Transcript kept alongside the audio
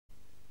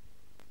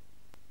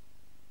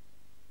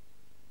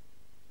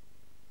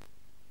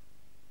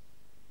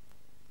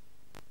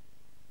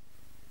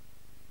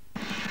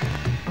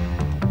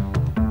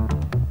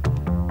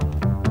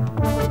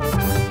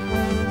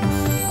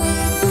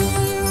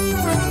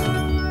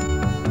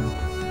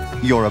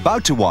You're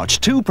about to watch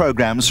two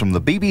programs from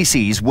the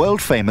BBC's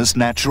world-famous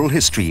Natural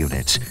History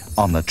Unit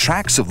on the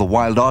tracks of the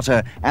wild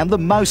otter and the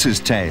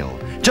mouse's tail.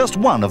 Just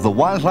one of the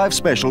wildlife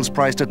specials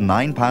priced at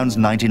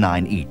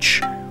 £9.99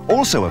 each.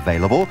 Also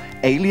available,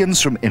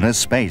 aliens from inner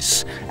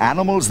space,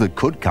 animals that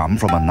could come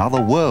from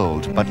another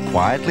world but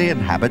quietly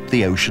inhabit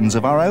the oceans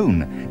of our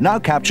own, now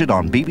captured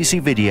on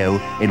BBC Video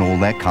in all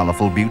their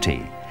colourful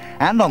beauty.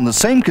 And on the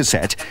same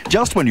cassette,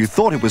 just when you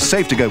thought it was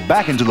safe to go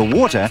back into the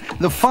water,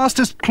 the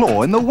fastest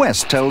claw in the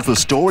West tells the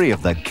story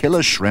of the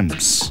killer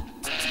shrimps.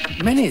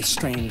 Many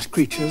strange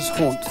creatures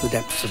haunt the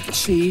depths of the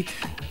sea,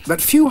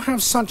 but few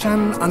have such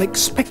an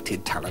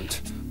unexpected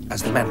talent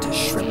as the mantis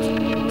shrimp.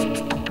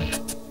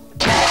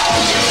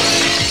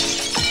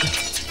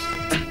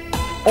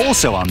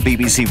 Also on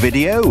BBC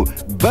Video,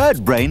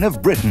 Bird Brain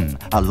of Britain,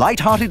 a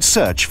light-hearted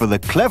search for the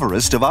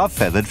cleverest of our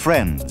feathered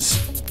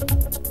friends.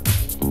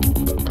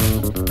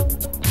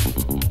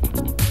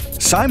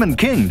 Simon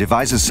King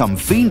devises some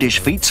fiendish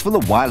feats for the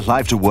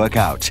wildlife to work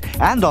out.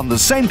 And on the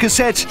same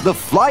cassette, the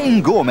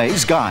Flying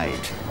Gourmet's Guide.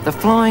 The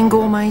Flying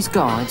Gourmet's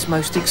Guide's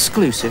most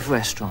exclusive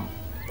restaurant.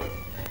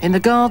 In the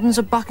gardens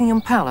of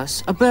Buckingham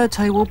Palace, a bird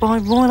table by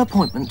royal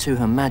appointment to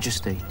Her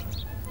Majesty.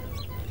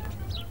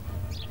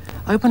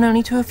 Open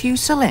only to a few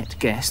select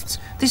guests,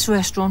 this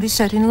restaurant is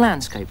set in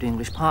landscaped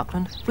English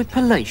parkland with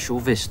palatial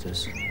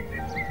vistas.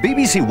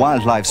 BBC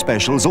Wildlife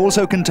Specials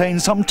also contain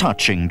some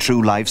touching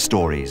true-life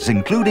stories,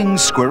 including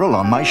Squirrel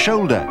on My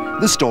Shoulder,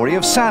 the story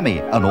of Sammy,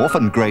 an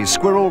orphan grey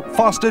squirrel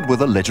fostered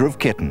with a litter of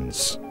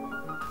kittens.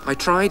 I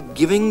tried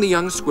giving the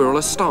young squirrel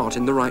a start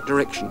in the right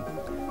direction,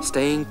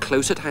 staying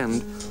close at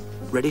hand,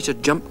 ready to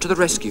jump to the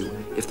rescue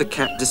if the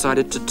cat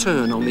decided to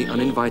turn on the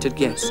uninvited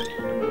guest.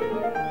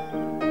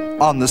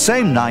 On the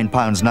same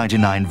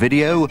 £9.99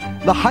 video,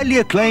 the highly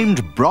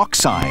acclaimed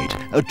Brockside,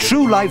 a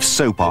true-life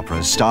soap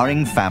opera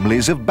starring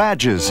families of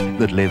badgers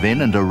that live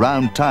in and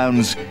around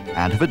towns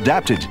and have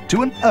adapted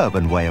to an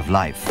urban way of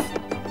life.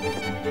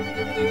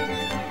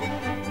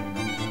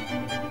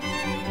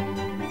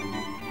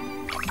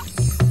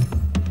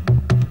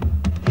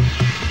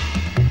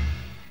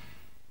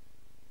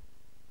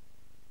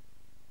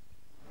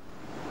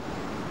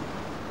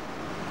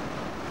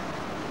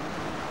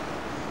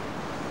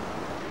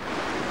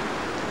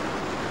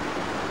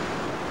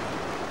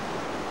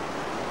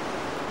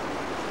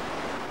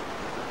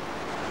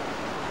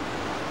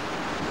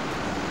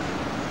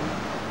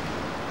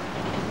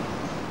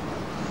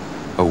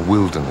 A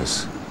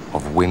wilderness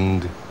of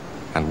wind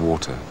and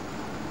water,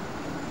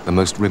 the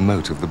most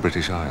remote of the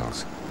British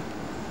Isles.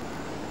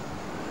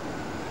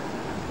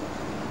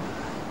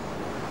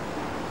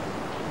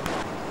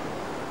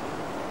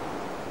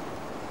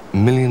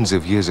 Millions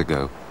of years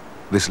ago,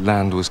 this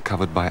land was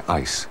covered by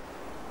ice.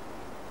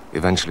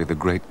 Eventually, the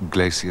great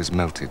glaciers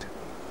melted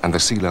and the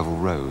sea level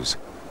rose,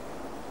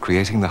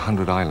 creating the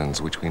 100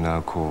 islands which we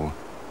now call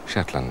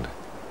Shetland.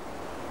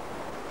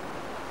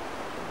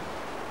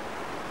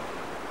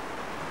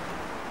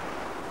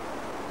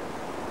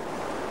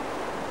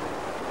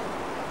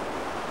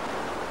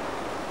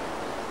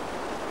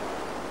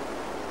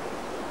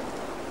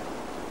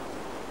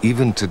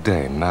 Even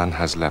today, man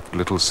has left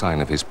little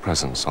sign of his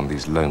presence on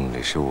these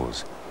lonely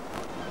shores.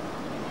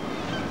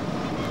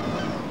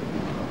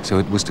 So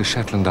it was to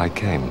Shetland I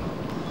came,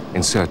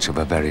 in search of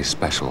a very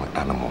special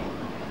animal.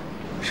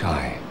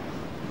 Shy,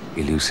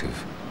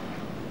 elusive,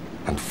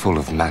 and full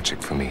of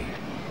magic for me.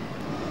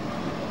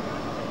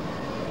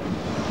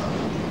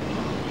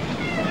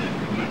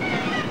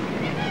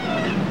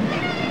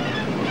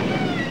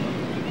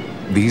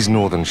 These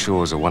northern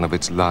shores are one of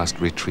its last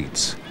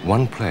retreats,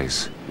 one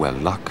place where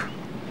luck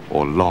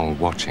or long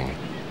watching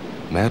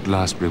may at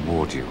last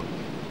reward you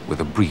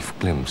with a brief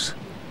glimpse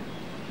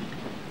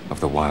of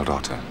the wild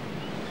otter.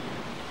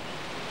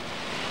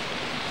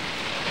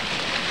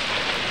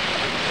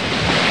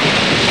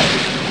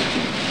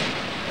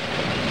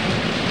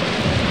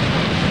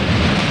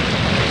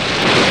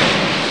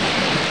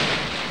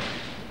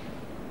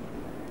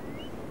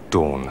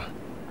 Dawn.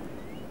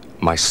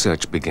 My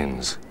search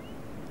begins.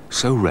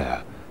 So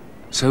rare,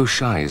 so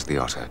shy is the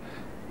otter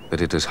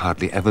that it has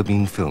hardly ever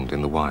been filmed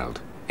in the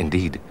wild.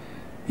 Indeed,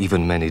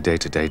 even many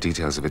day-to-day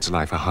details of its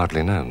life are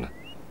hardly known.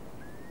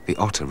 The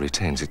otter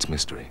retains its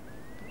mystery.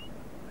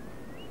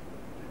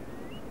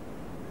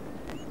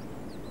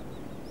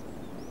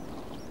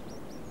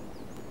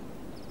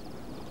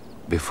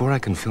 Before I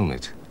can film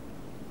it,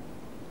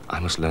 I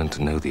must learn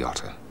to know the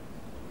otter.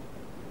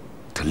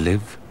 To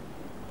live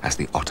as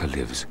the otter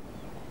lives.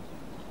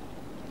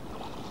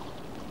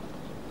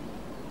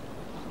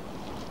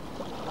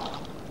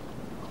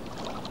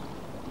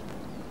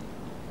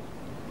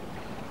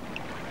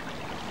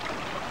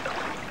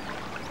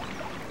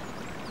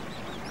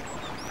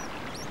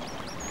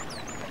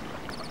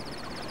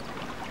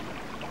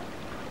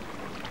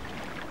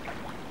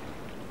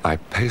 I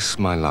pace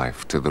my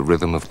life to the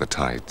rhythm of the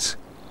tides.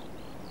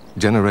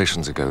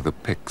 Generations ago, the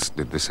Picts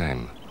did the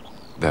same.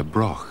 Their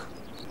broch,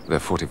 their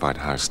fortified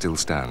house, still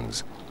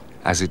stands,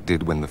 as it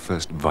did when the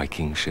first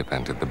Viking ship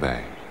entered the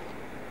bay.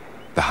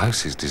 The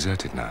house is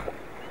deserted now.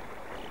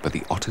 But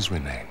the otters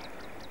remain.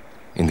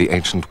 In the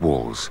ancient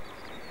walls,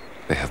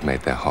 they have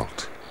made their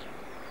halt.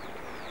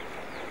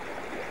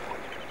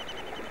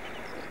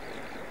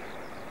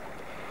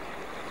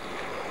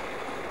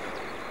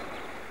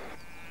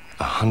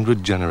 A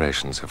 100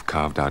 generations have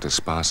carved out a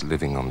sparse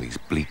living on these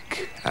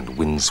bleak and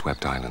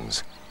windswept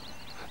islands.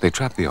 They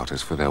trap the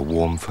otters for their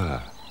warm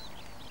fur.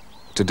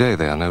 Today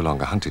they are no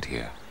longer hunted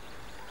here.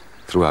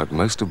 Throughout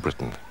most of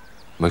Britain,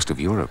 most of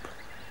Europe,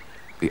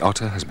 the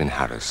otter has been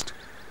harassed,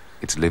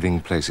 its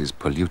living places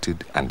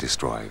polluted and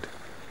destroyed.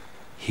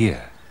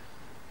 Here,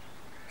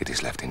 it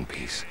is left in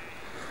peace.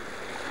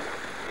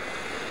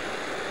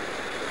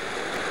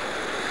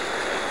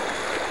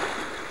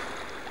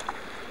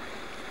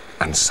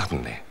 And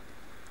suddenly,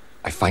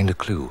 I find a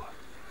clue.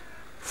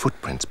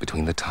 Footprints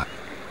between the tiles.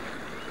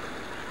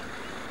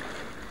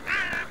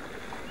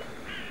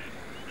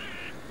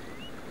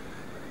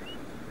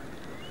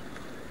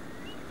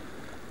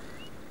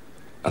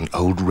 An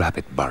old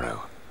rabbit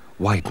burrow,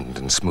 widened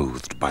and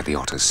smoothed by the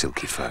otter's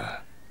silky fur.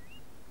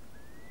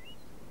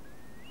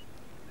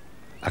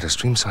 At a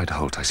streamside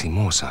halt, I see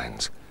more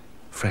signs.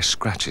 Fresh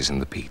scratches in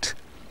the peat.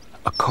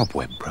 A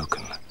cobweb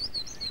broken.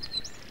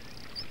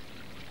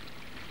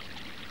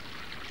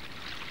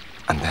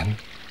 And then,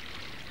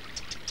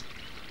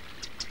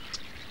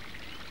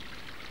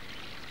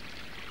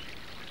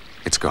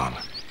 it's gone.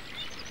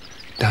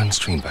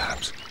 Downstream,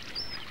 perhaps.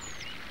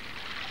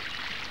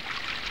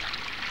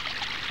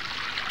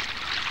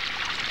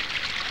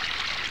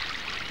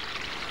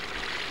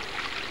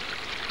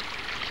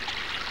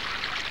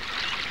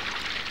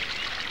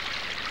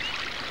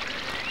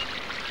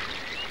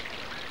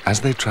 As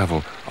they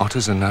travel,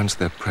 otters announce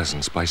their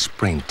presence by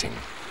sprinting,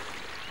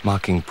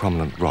 marking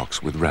prominent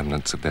rocks with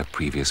remnants of their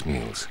previous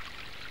meals.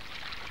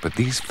 But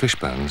these fish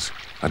bones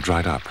are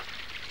dried up,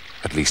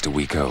 at least a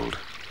week old.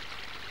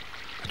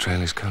 The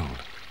trail is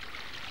cold.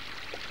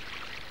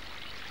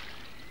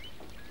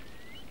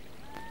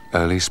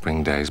 Early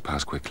spring days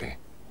pass quickly.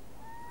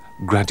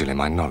 Gradually,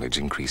 my knowledge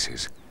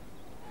increases.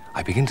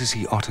 I begin to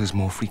see otters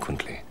more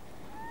frequently,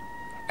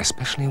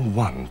 especially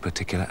one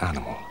particular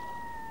animal.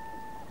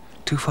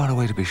 Too far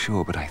away to be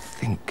sure, but I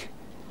think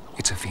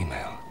it's a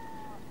female.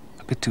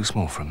 A bit too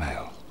small for a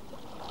male.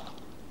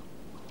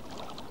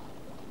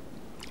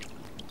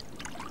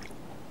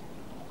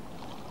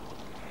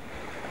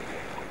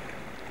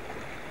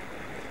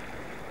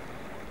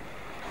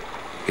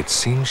 It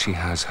seems she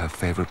has her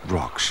favorite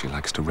rocks she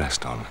likes to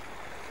rest on,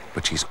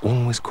 but she's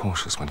always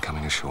cautious when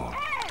coming ashore.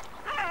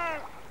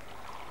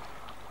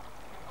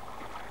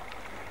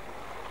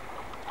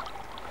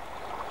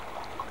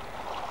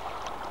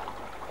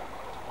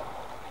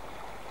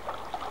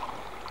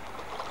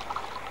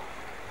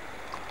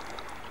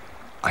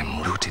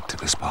 I'm rooted to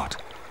the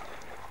spot,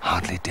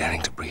 hardly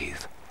daring to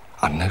breathe,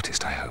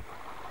 unnoticed, I hope,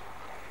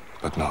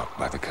 but not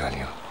by the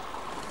curlew.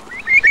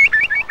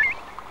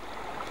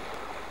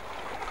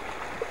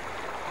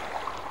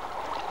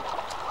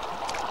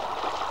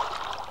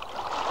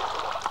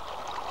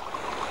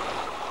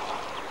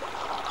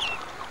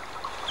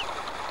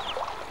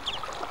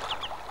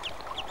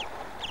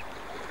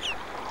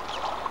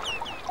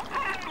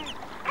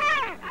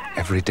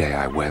 Every day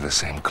I wear the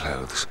same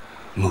clothes,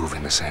 move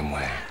in the same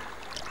way.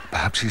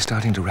 Perhaps she's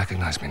starting to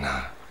recognize me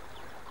now.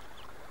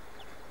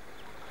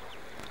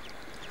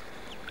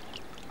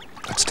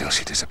 But still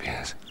she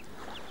disappears.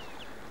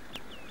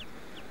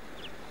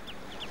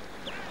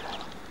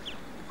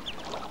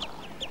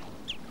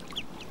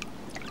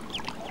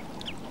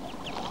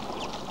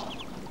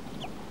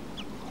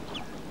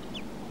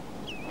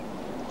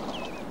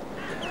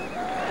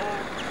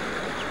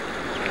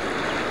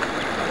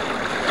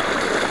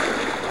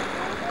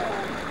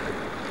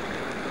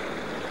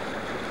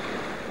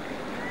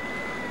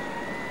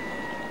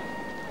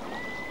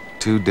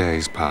 Two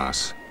days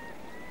pass.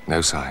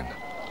 No sign.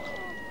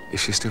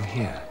 Is she still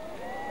here?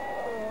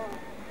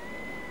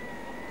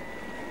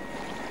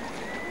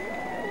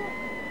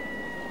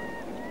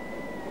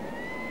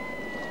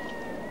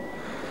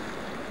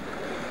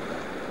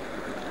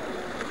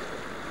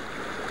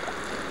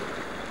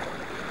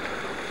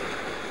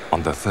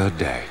 On the third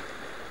day,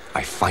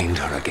 I find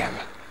her again.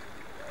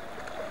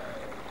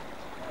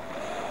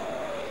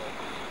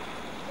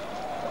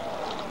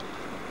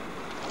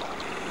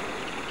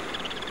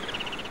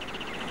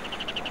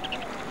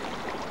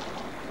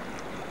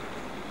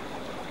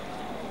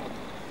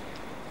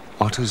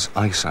 Otter's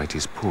eyesight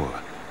is poor,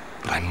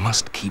 but I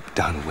must keep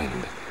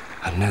downwind.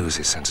 Her nose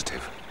is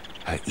sensitive,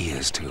 her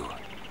ears too.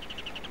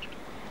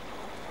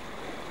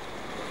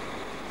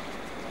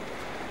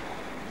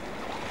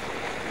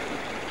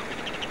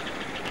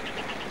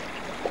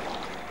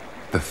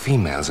 The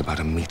female's about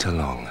a meter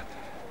long.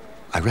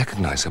 I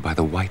recognize her by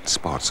the white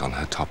spots on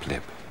her top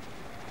lip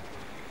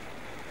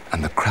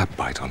and the crab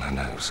bite on her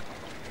nose.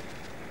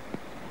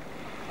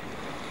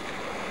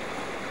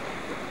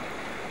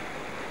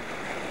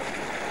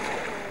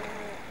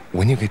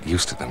 When you get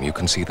used to them, you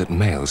can see that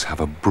males have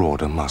a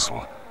broader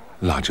muzzle,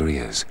 larger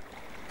ears,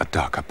 a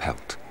darker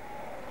pelt.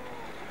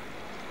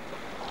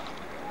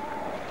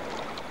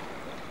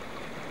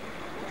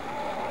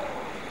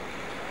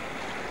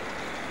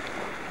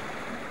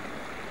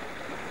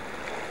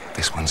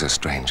 This one's a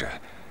stranger.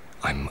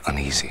 I'm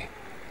uneasy.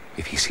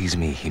 If he sees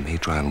me, he may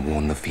try and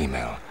warn the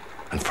female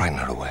and frighten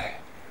her away.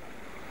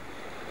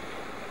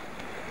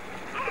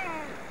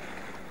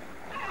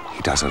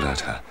 He does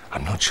alert her.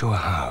 I'm not sure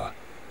how.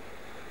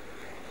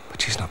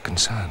 But she's not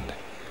concerned.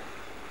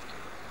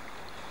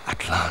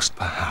 At last,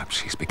 perhaps,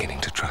 she's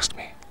beginning to trust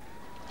me.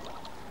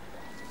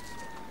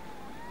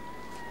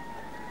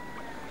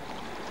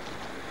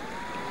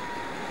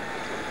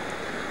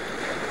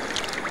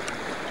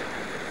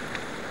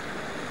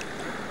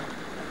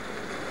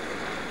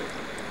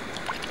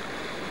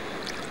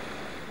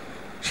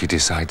 She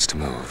decides to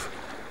move,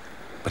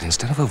 but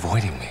instead of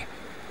avoiding me,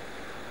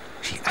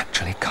 she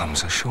actually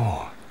comes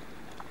ashore.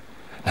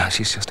 Now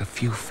she's just a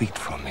few feet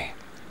from me,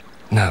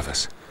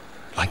 nervous,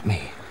 like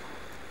me.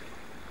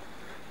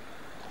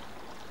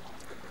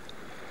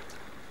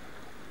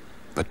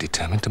 But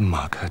determined to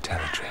mark her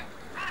territory.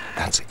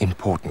 That's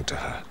important to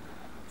her.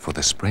 For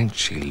the sprint,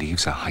 she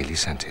leaves her highly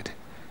scented.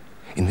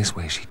 In this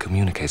way, she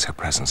communicates her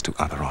presence to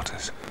other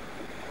otters.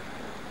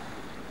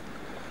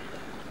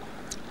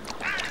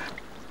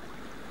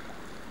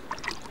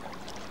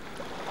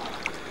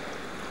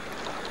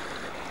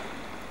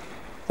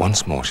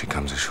 Once more, she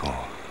comes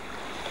ashore.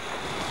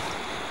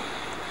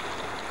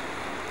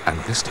 And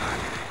this time,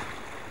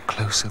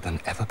 closer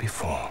than ever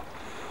before.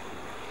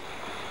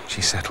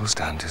 She settles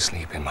down to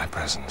sleep in my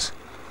presence.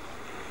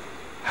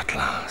 At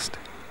last,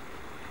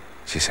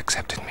 she's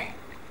accepted me.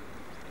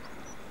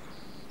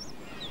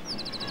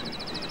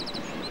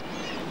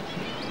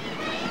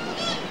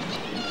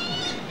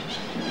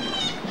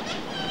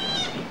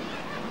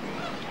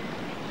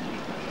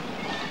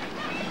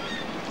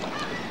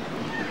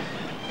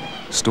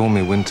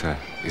 Stormy winter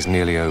is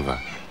nearly over.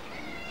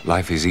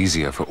 Life is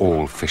easier for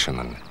all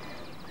fishermen.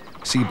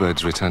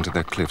 Seabirds return to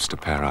their cliffs to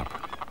pair up.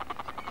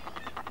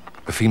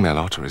 The female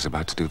otter is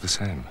about to do the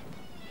same.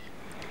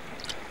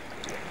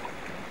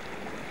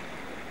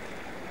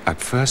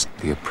 At first,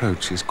 the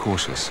approach is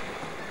cautious.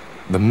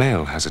 The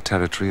male has a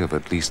territory of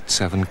at least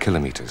 7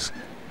 kilometers,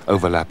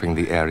 overlapping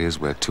the areas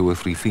where 2 or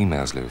 3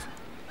 females live.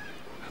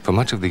 For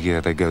much of the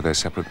year, they go their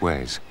separate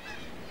ways.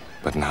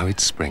 But now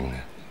it's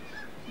spring,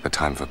 the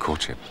time for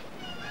courtship.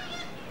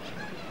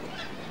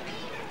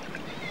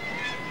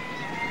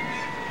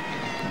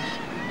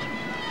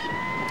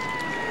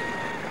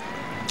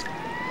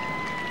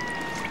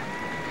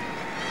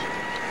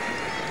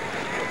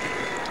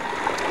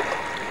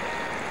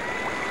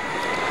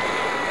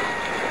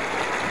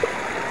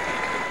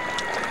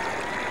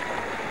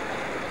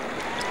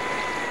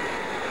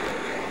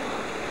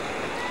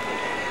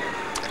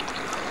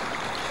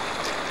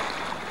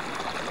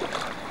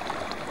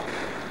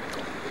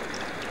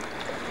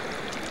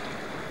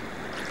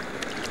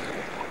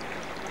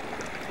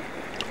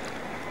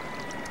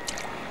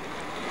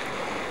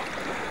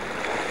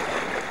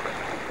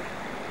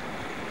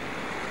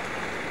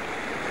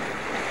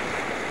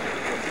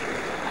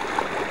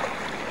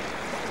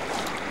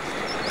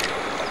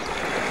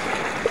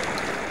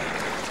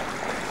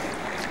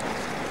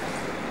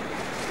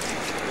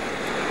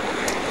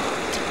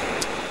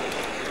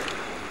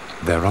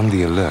 They're on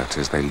the alert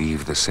as they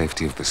leave the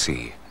safety of the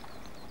sea.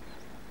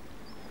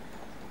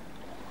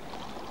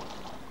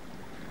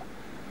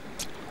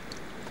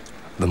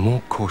 The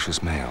more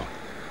cautious male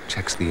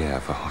checks the air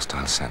for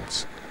hostile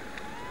scents.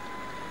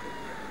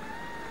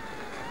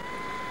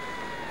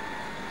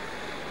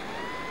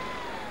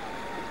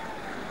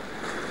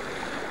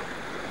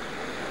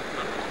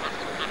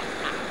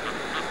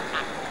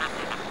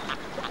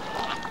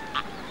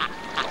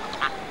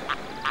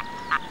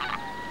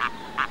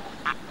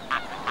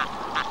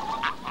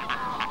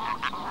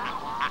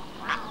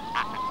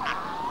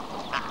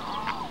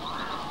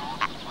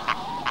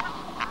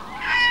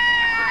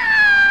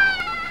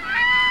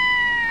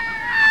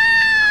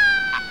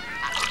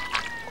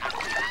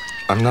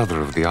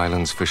 Another of the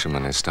island's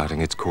fishermen is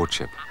starting its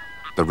courtship,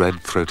 the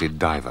red-throated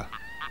diver.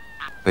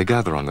 They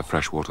gather on the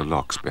freshwater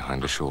locks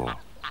behind the shore.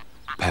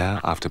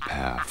 Pair after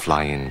pair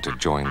fly in to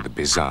join the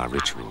bizarre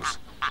rituals.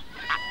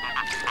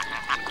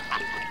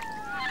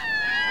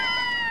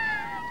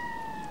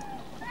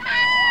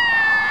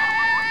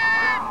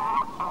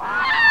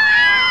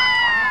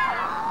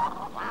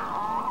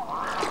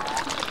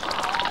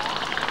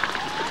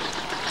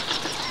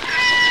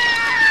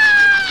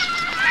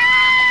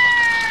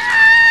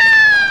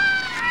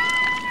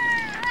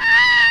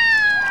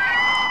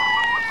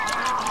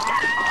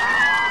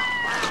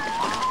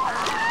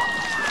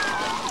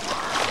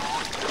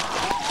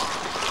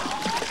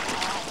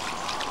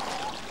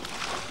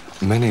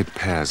 Many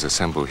pairs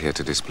assemble here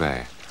to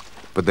display,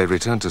 but they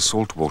return to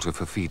salt water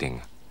for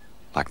feeding,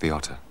 like the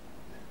otter.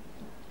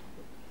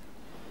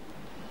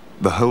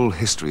 The whole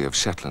history of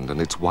Shetland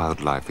and its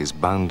wildlife is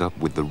bound up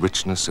with the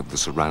richness of the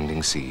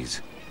surrounding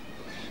seas.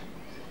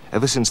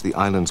 Ever since the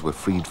islands were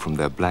freed from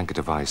their blanket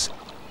of ice,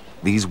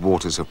 these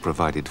waters have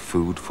provided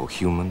food for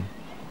human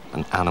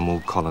and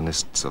animal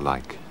colonists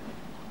alike,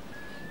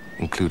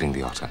 including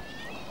the otter.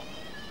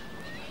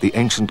 The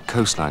ancient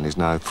coastline is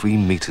now 3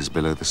 meters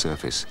below the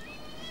surface,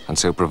 and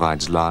so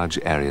provides large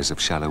areas of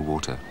shallow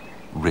water,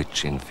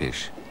 rich in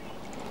fish.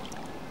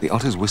 The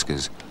otter's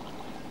whiskers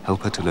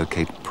help her to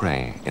locate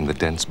prey in the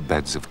dense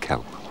beds of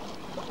kelp.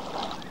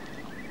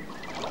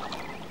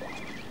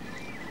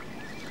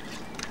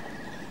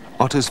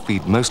 Otters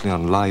feed mostly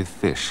on live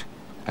fish,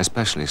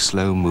 especially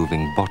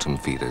slow-moving bottom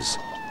feeders,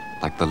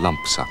 like the lump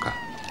sucker.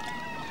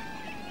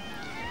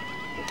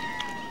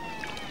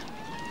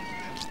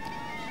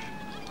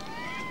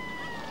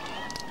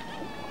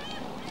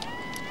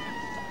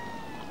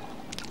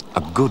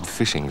 A good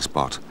fishing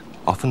spot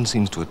often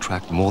seems to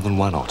attract more than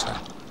one otter,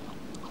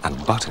 and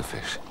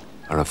butterfish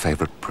are a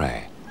favorite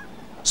prey,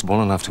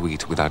 small enough to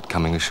eat without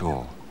coming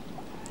ashore.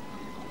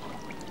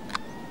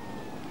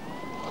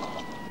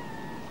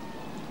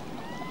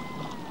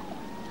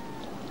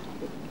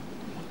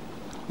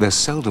 There's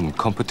seldom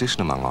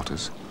competition among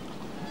otters.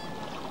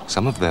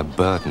 Some of their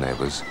bird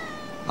neighbors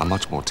are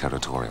much more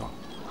territorial.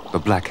 The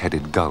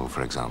black-headed gull,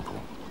 for example.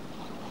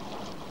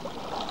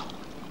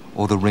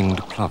 Or the ringed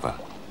plover,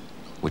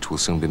 which will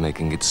soon be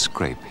making its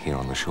scrape here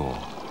on the shore.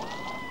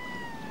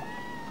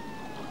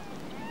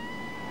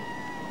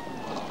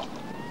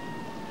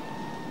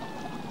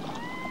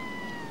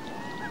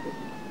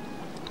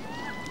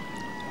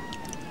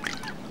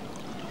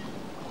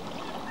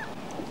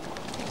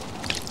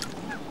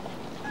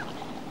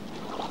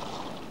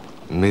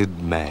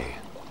 Mid-May,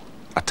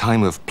 a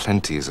time of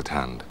plenty is at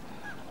hand,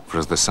 for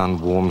as the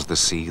sun warms the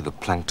sea, the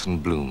plankton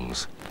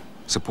blooms,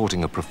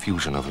 supporting a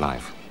profusion of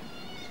life.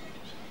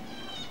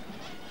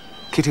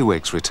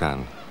 Kittiwakes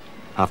return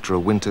after a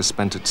winter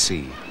spent at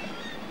sea,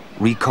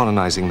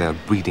 recolonizing their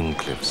breeding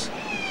cliffs.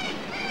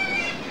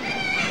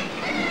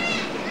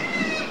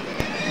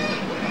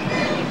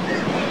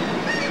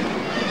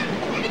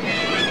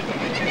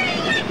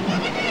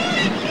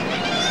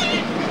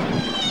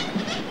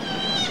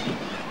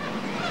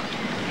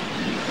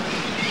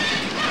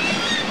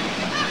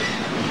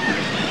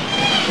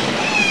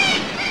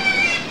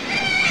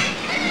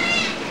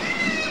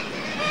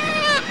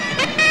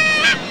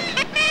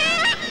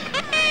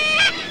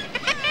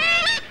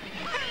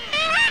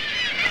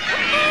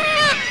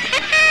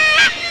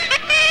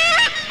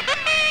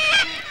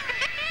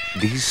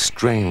 These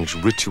strange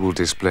ritual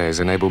displays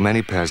enable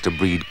many pairs to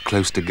breed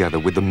close together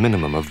with the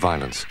minimum of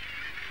violence.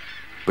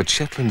 But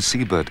Shetland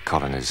seabird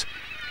colonies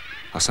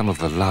are some of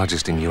the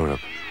largest in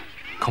Europe.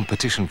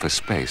 Competition for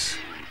space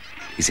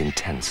is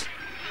intense.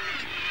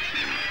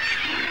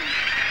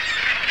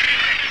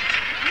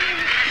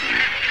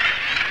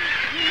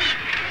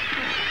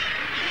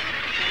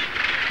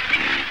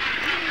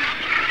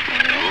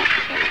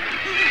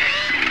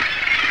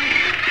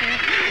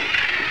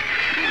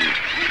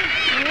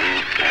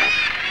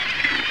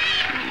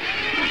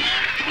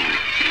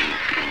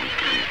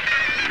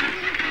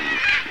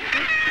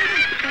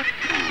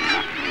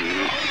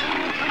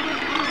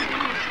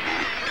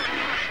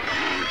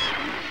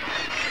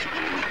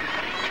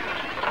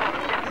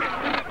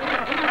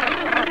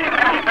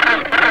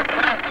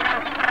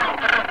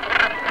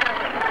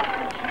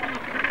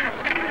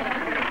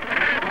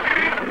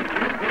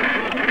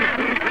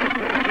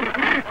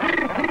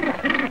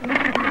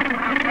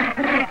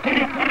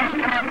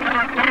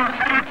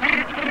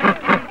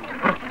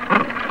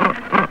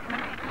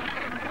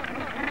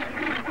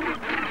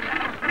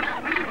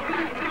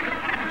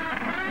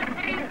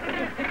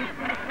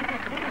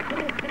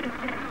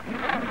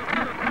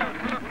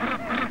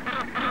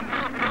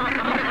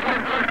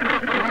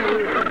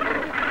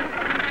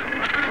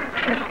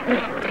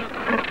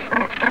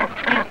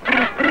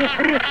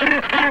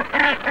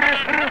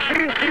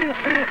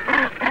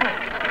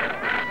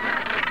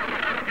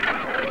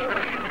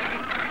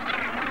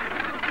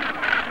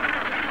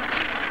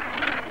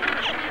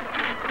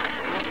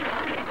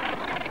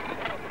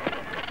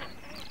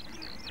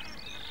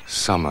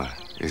 Summer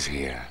is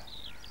here.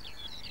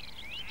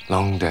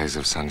 Long days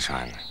of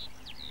sunshine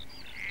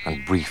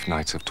and brief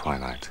nights of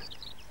twilight.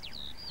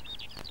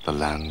 The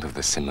land of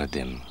the simmer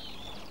dim.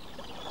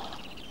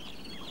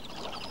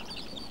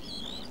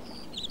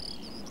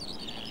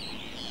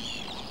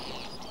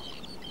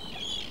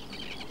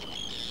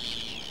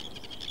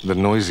 The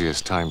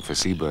noisiest time for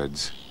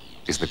seabirds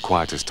is the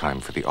quietest time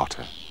for the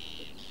otter.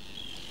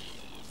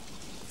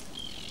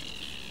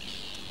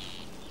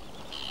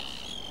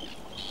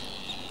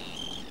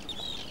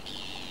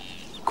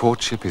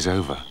 Courtship is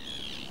over.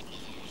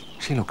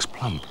 She looks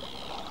plump.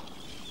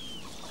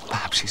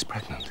 Perhaps she's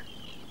pregnant.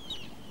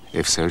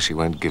 If so, she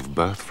won't give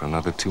birth for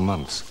another 2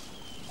 months.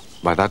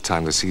 By that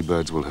time, the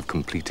seabirds will have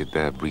completed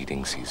their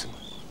breeding season.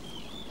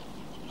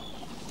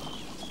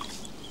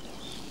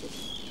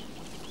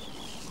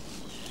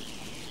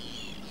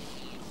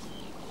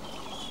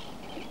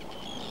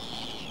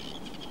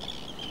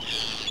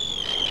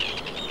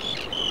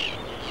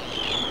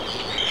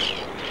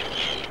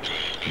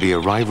 The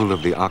arrival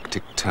of the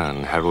Arctic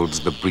tern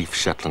heralds the brief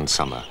Shetland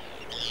summer,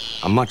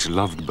 a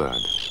much-loved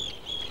bird,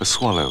 a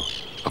swallow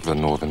of the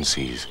northern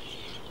seas.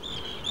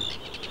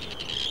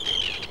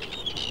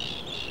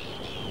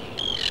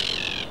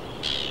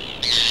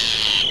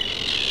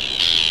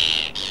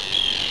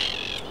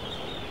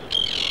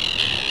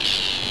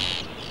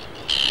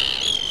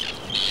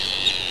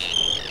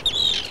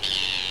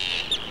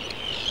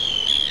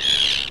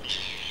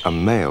 A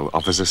male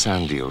offers a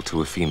sand deal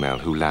to a female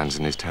who lands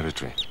in his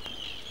territory.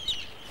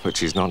 But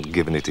she's not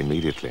given it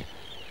immediately.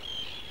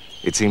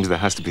 It seems there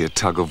has to be a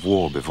tug of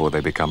war before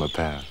they become a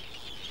pair.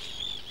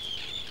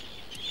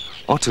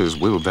 Otters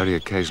will very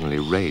occasionally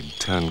raid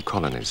tern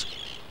colonies.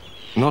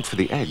 Not for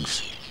the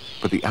eggs,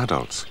 but the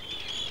adults.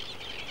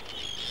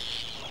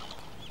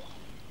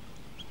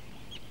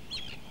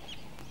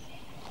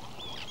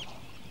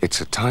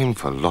 It's a time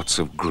for lots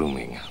of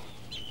grooming.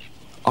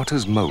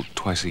 Otters molt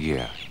twice a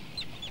year.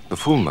 The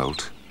full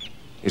molt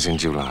is in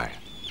July.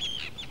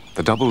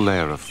 The double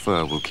layer of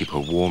fur will keep her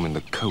warm in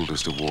the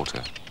coldest of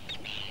water.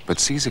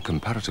 But seas are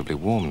comparatively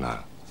warm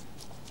now,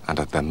 and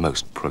at their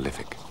most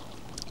prolific.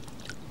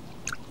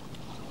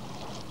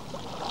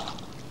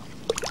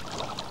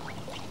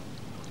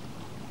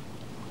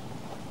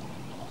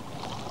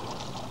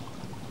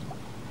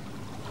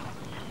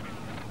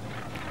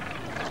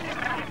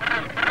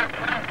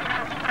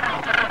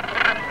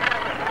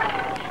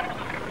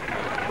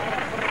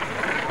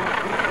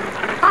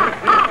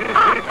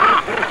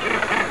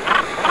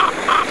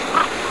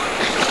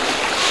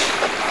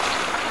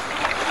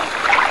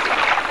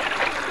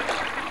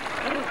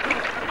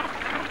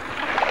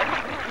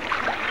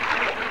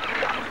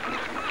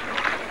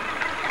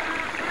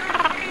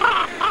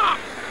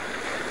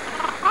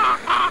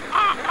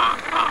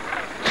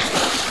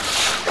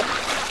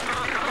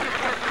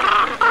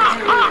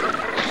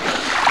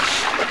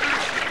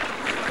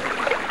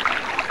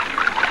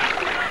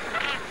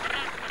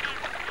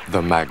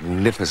 The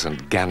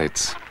magnificent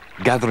gannets,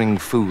 gathering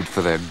food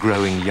for their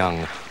growing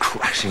young,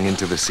 crashing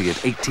into the sea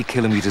at 80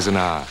 kilometers an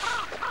hour.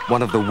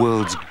 One of the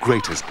world's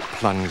greatest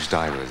plunge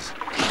divers.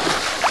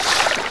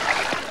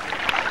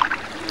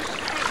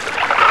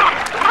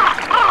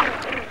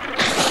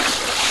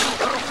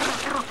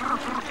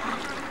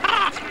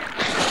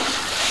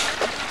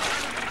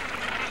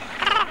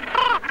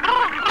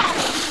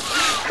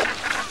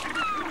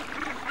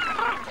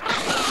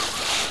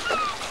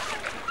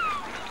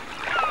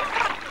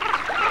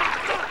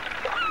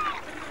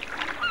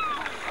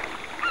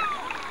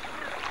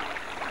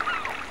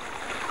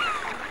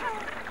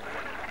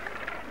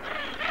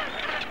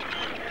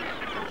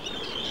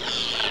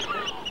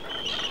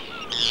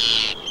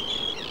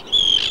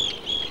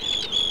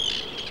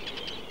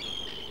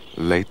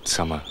 Late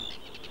summer.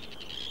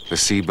 The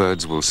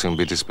seabirds will soon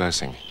be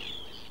dispersing.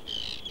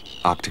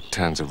 Arctic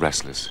terns are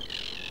restless,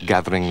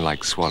 gathering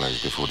like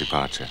swallows before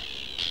departure.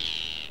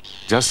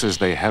 Just as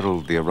they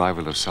herald the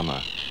arrival of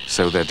summer,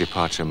 so their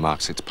departure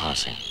marks its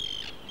passing.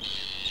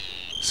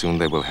 Soon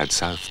they will head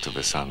south to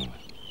the sun,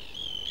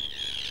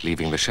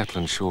 leaving the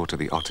Shetland shore to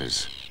the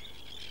otters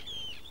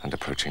and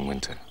approaching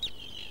winter.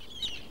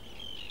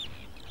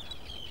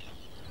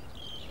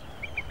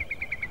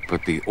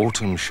 But the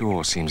autumn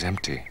shore seems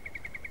empty.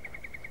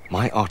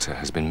 My otter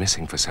has been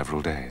missing for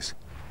several days.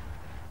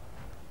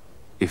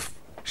 If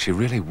she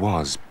really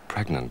was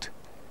pregnant,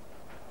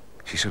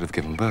 she should have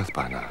given birth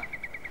by now.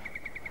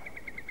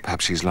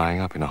 Perhaps she's lying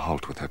up in a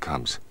holt with her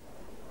cubs.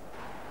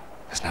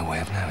 There's no way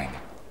of knowing.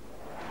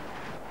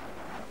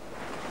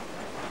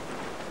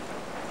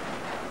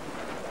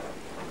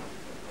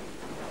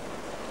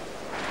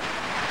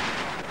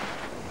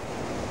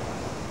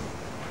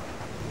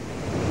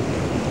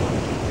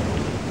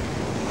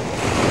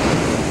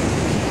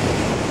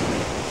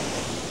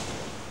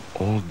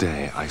 All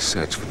day I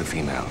search for the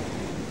female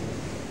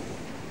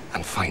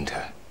and find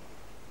her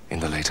in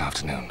the late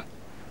afternoon.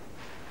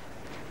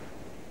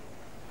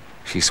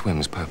 She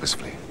swims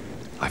purposefully.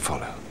 I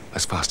follow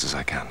as fast as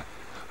I can,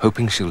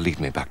 hoping she'll lead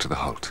me back to the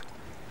holt.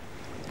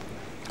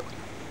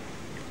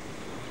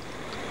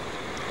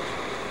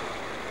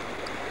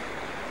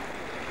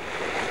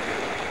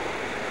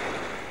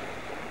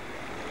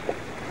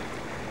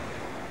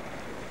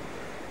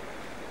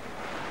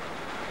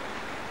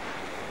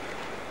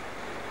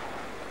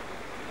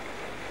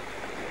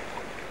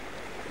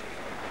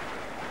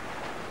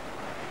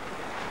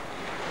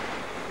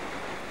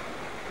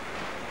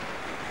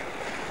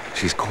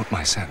 She's caught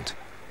my scent,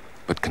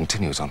 but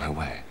continues on her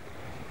way.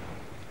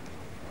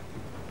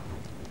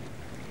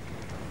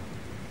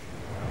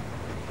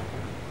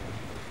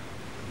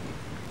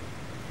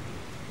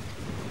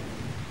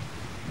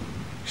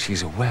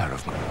 She's aware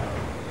of me.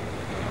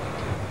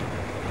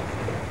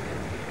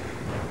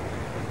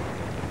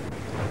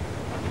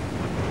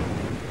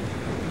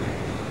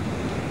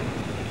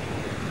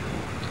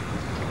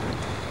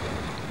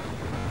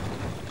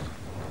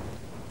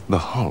 The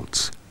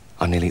holts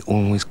are nearly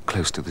always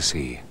close to the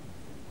sea.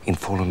 In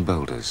fallen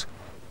boulders,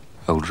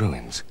 old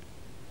ruins,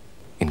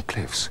 in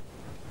cliffs,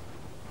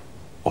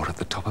 or at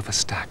the top of a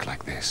stack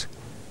like this.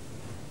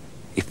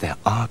 If there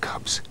are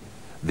cubs,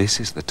 this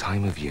is the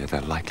time of year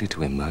they're likely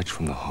to emerge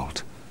from the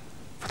holt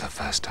for the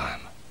first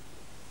time.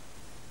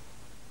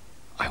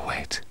 I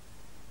wait,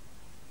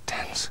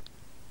 tense.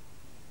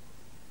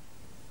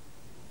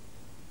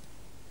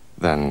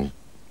 Then,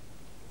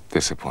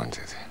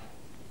 disappointed.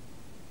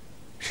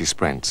 She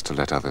sprints to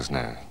let others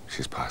know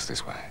she's passed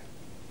this way.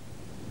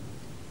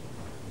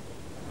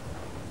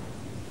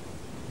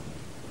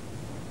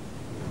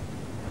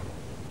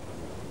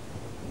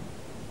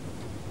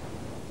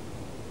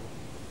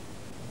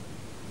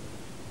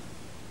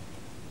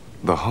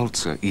 The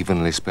halts are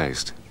evenly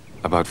spaced,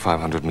 about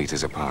 500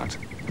 meters apart.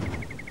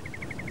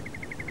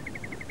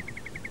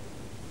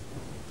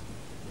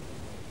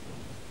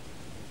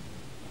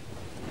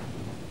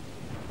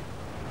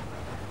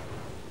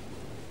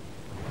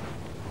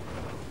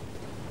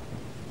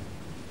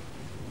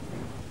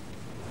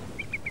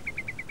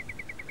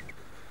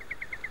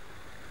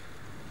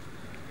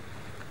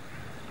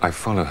 I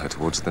follow her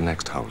towards the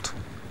next halt,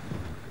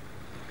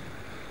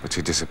 but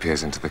she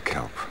disappears into the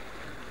kelp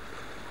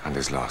and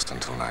is lost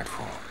until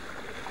nightfall.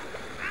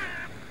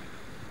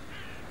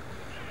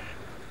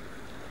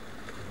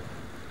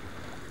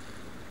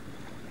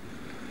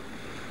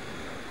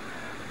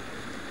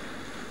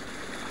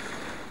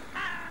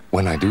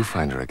 When I do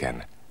find her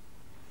again,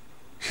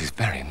 she's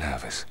very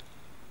nervous,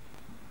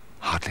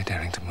 hardly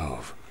daring to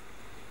move,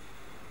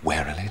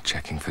 warily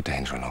checking for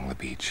danger along the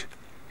beach.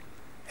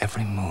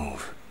 Every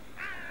move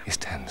is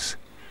tense.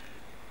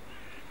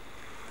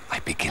 I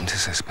begin to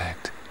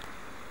suspect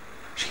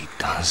she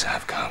does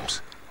have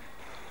cubs.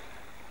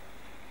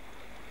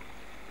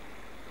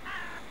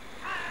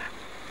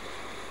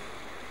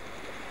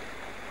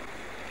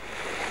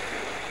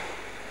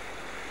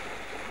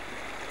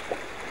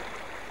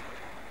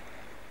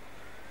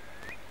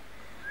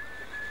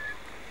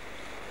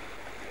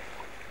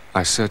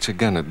 I search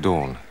again at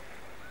dawn.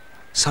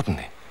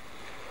 Suddenly,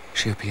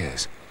 she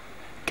appears,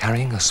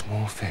 carrying a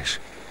small fish.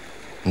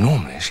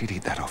 Normally, she'd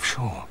eat that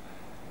offshore.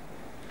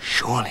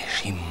 Surely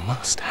she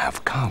must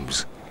have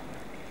cubs.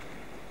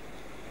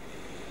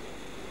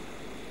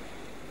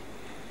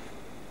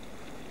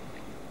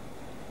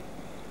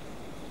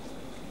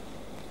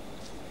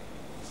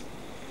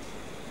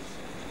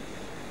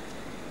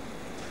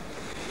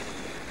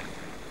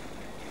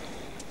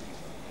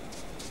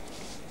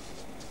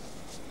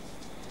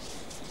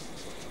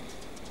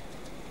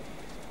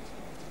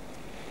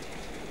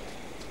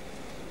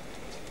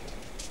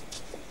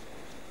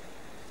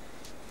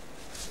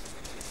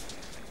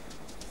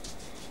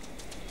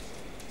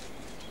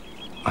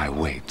 I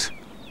wait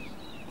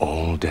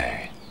all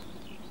day,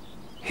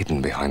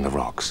 hidden behind the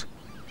rocks,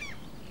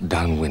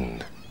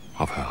 downwind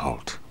of her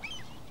halt.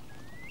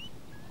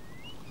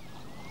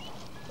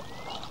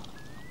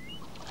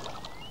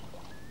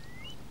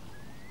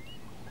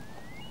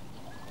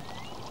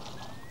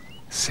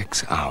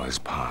 Six hours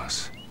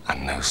pass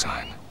and no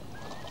sign.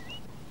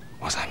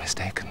 Was I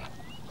mistaken?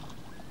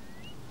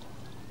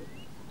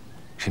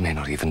 She may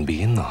not even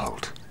be in the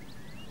halt.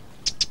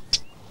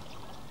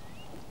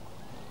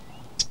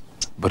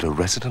 But a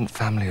resident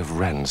family of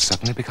wrens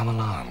suddenly become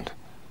alarmed.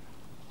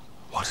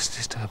 What has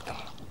disturbed them?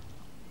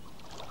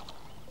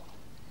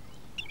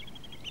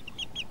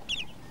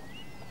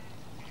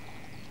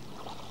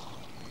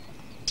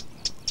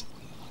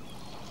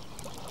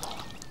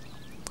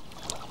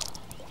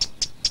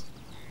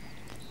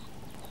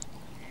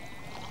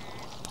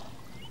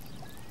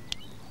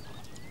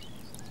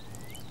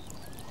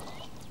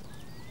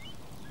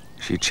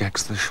 She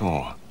checks the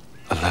shore,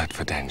 alert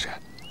for danger,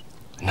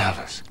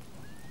 nervous,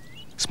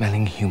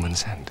 smelling human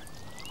scent.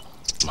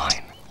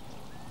 Mine.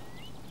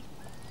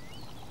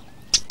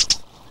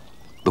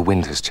 The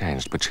wind has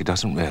changed, but she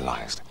doesn't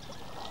realize,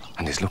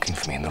 and is looking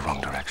for me in the wrong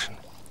direction.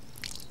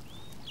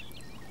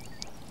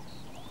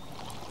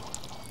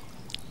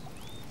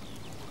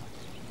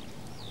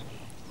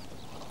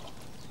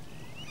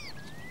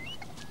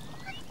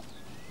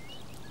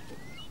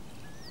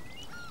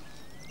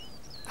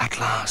 At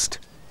last,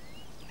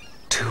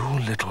 two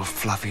little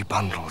fluffy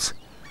bundles.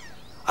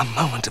 A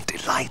moment of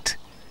delight,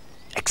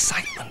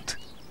 excitement,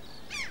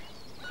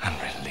 and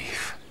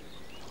relief.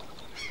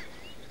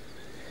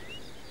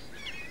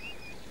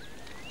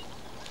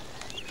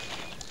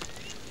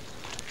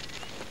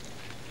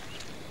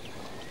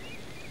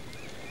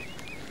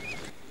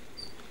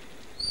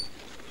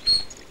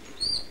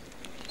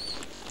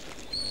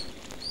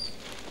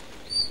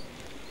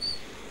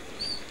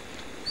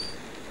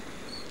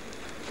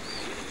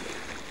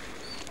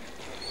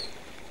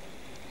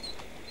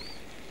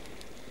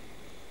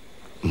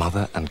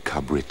 Mother and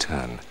cub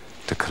return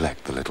to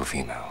collect the little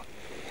female.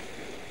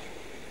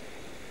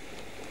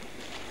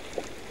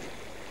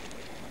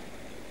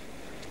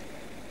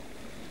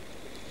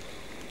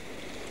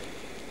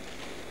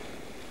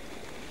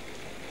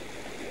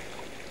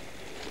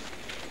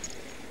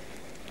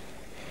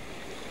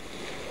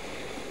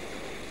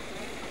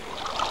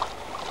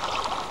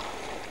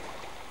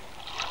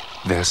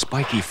 Their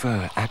spiky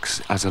fur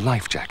acts as a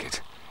life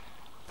jacket.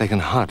 They can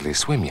hardly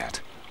swim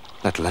yet,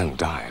 let alone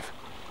dive,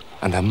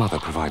 and their mother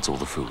provides all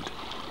the food.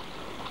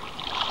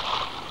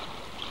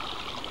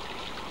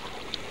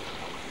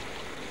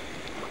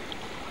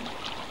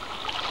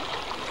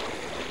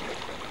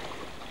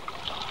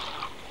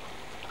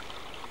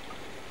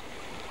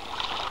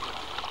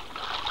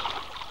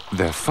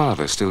 Their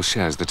father still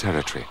shares the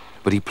territory,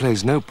 but he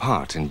plays no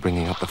part in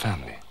bringing up the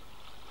family.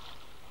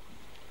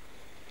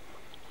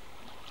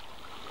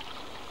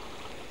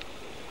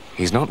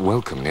 He's not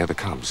welcome near the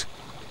cubs,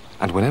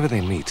 and whenever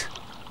they meet,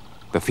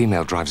 the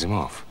female drives him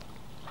off.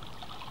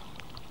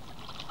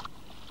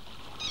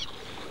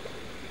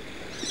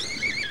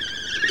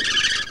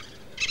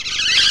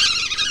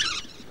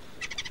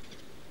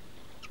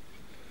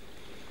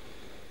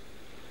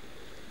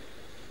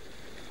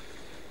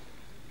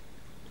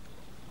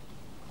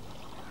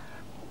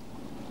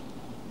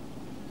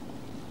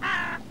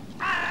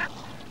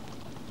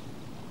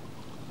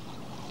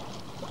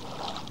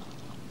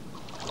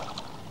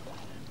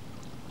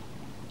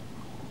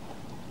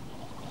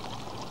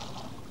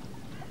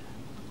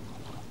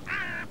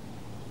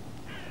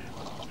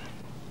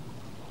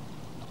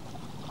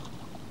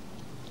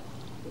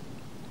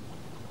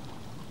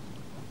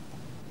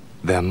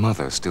 Their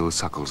mother still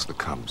suckles the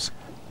cubs,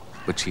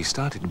 but she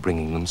started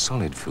bringing them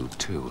solid food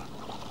too.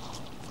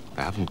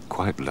 They haven't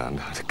quite learned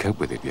how to cope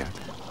with it yet.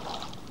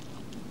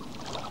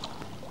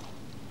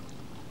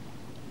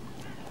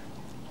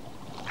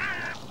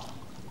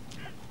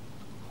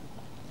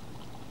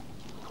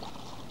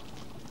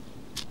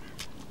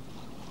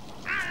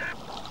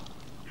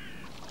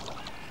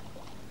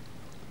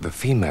 The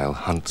female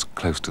hunts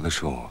close to the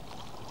shore,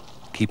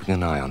 keeping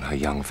an eye on her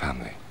young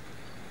family.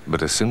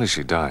 But as soon as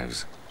she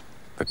dives,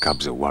 the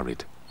cubs are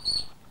worried.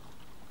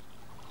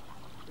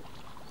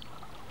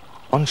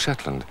 On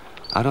Shetland,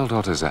 adult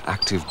otters are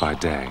active by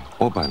day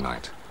or by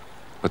night,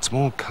 but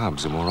small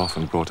cubs are more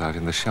often brought out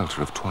in the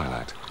shelter of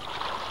twilight.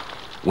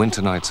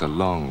 Winter nights are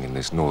long in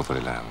this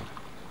northerly land.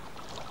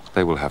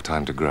 They will have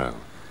time to grow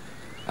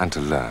and to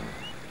learn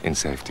in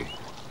safety.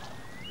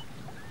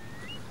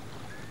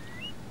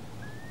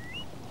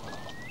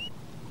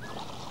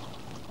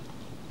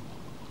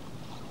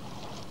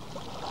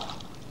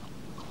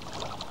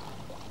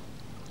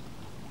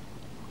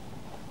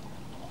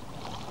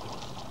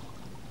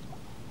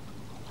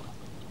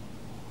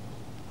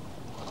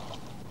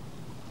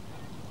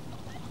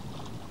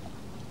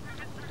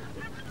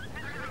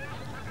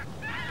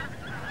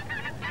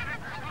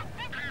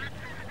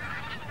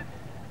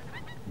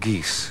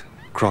 Geese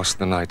cross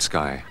the night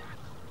sky,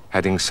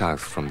 heading south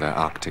from their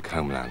Arctic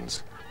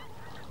homelands.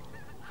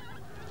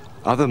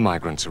 Other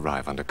migrants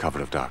arrive under cover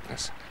of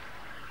darkness.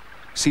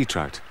 Sea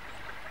trout,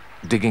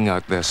 digging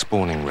out their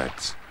spawning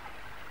redds.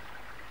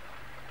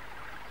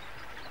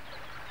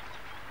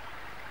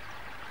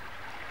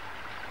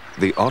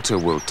 The otter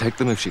will take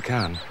them if she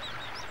can.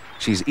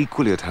 She's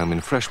equally at home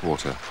in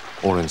freshwater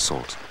or in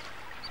salt,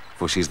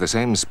 for she's the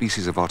same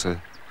species of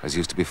otter as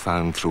used to be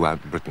found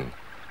throughout Britain.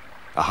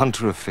 A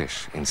hunter of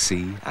fish in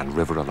sea and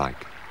river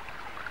alike.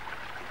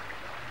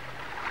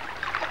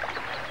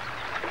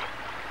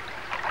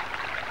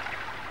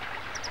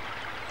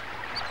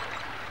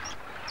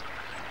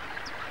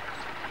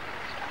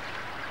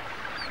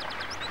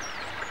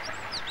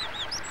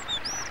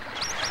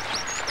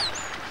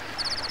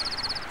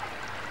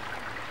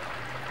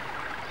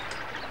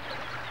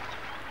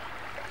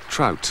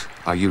 Trout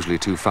are usually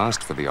too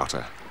fast for the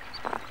otter,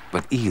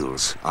 but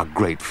eels are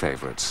great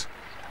favorites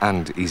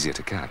and easier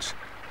to catch,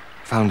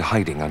 found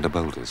hiding under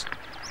boulders.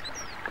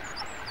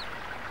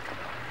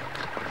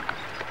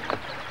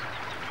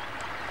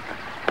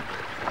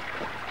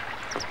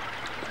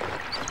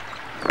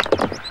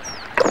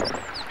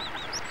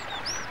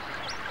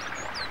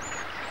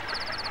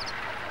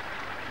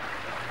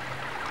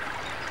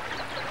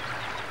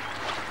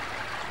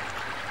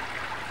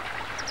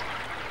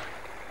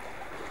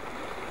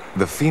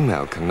 The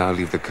female can now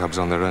leave the cubs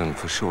on their own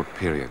for short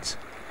periods.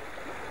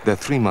 They're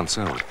 3 months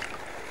old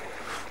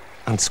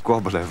and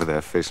squabble over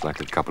their fish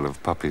like a couple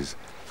of puppies.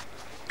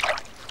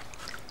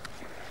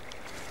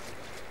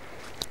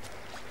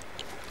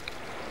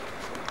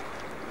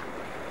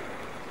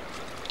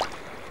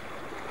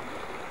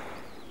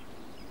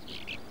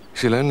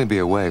 She'll only be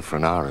away for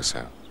an hour or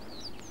so.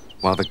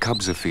 While the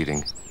cubs are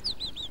feeding,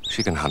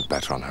 she can hunt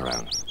better on her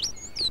own.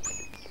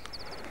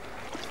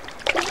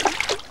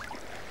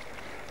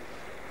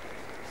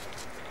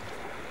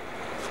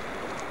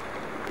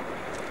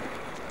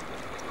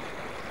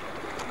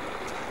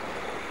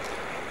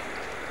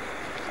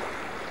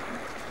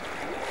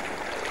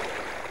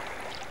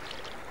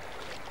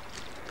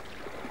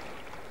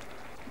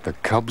 The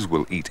cubs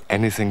will eat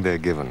anything they're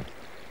given,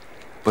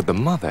 but the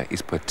mother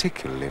is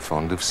particularly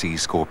fond of sea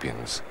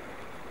scorpions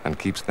and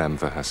keeps them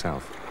for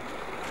herself.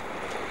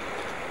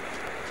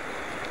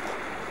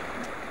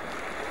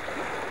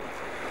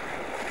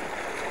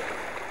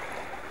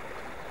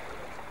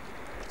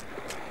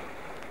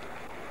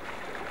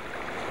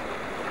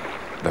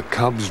 The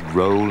cubs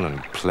roll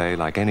and play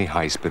like any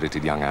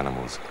high-spirited young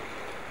animals,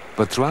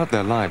 but throughout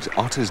their lives,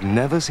 otters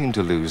never seem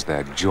to lose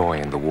their joy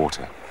in the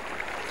water.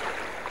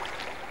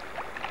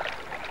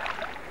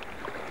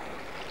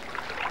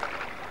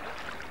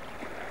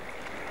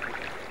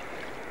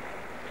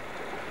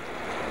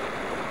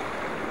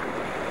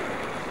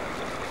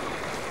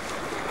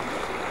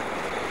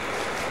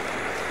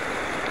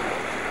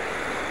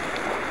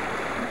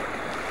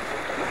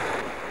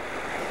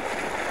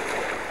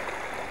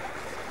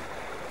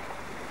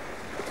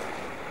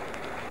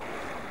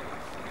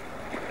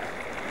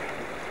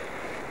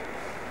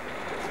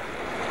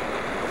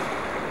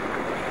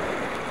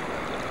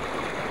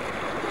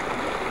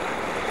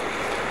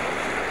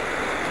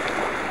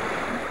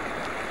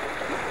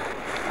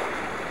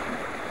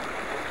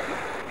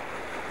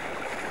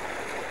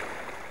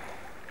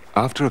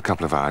 After a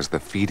couple of hours, the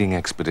feeding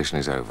expedition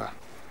is over,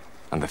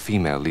 and the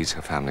female leads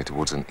her family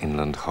towards an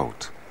inland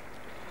holt.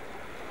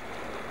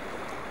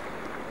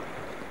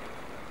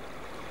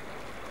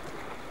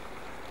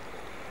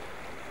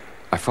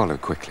 I follow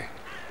quickly.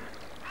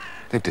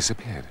 They've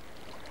disappeared,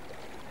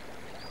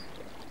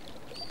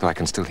 though I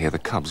can still hear the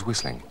cubs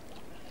whistling.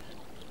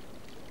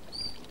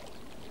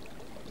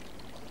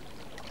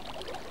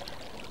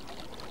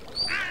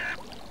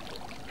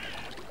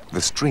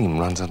 The stream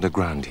runs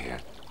underground here.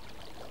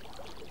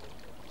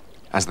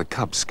 As the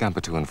cubs scamper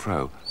to and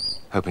fro,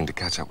 hoping to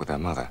catch up with their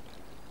mother,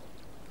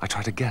 I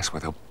try to guess where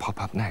they'll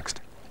pop up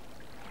next.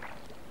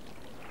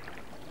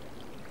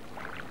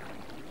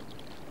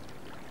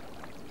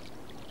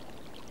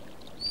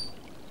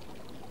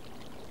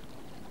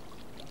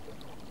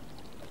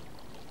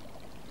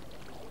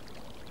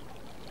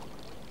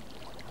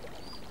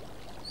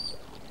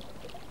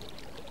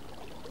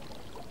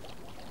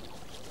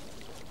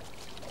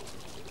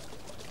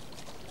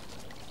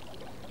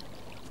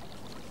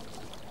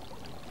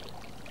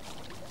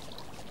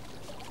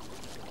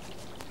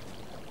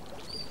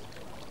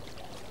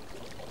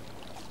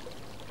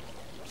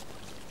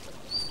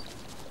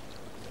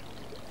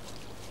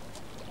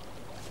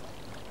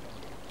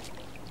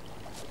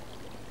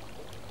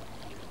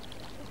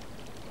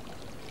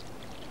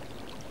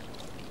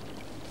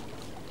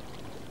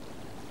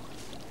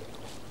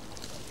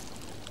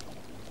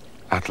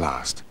 At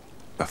last,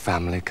 the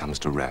family comes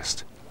to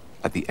rest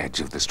at the edge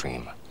of the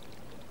stream.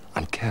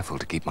 I'm careful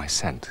to keep my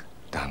scent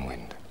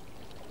downwind.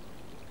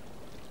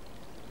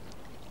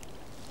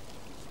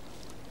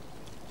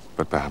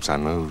 But perhaps I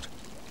moved.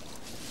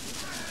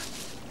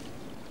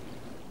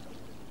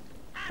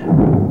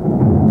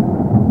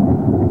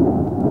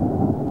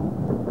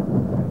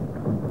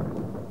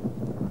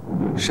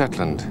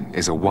 Shetland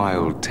is a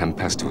wild,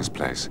 tempestuous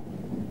place.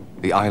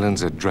 The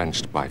islands are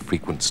drenched by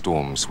frequent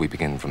storms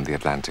sweeping in from the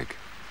Atlantic.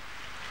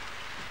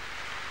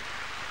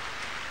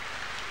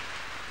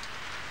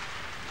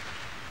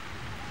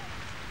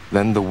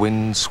 Then the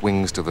wind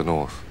swings to the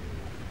north.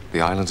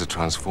 The islands are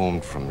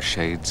transformed from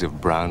shades of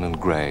brown and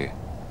grey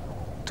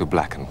to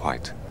black and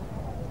white.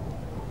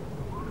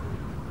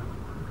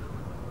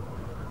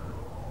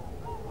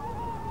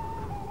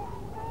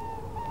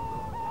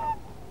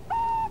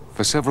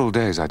 For several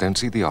days I don't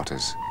see the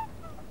otters,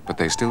 but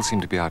they still seem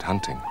to be out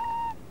hunting.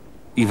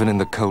 Even in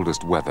the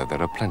coldest weather,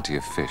 there are plenty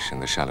of fish in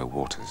the shallow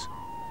waters.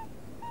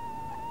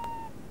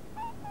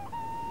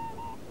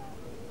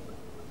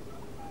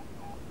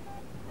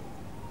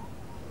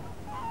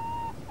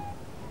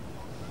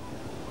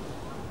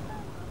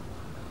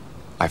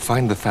 I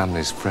find the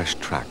family's fresh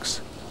tracks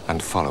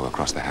and follow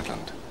across the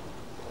headland.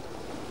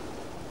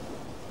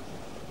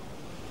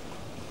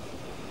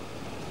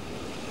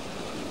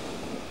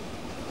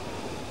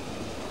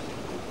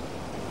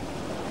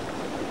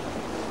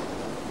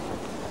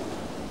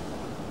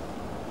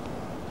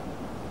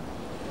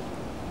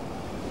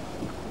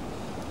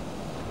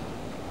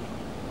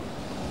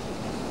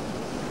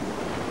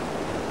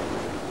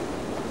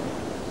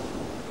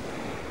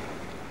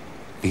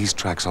 These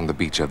tracks on the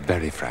beach are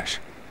very fresh.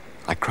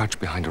 I crouch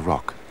behind a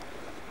rock,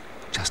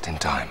 just in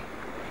time.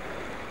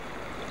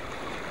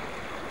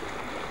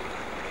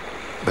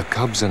 The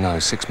cubs are now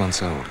 6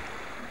 months old.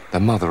 Their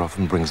mother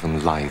often brings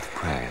them live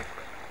prey,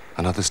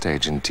 another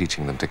stage in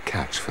teaching them to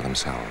catch for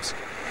themselves.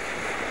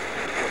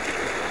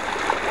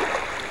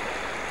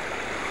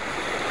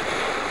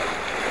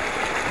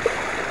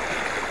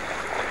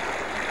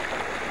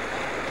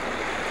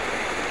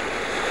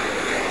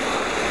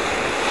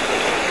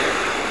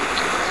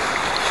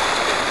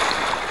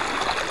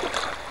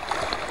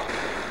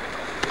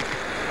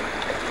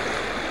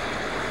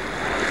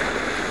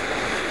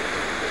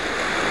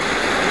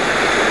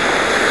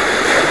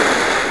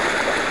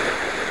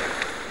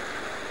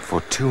 For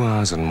 2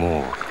 hours and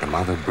more, the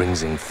mother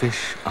brings in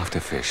fish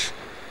after fish,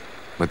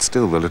 but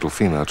still the little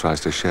female tries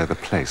to share the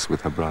place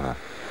with her brother.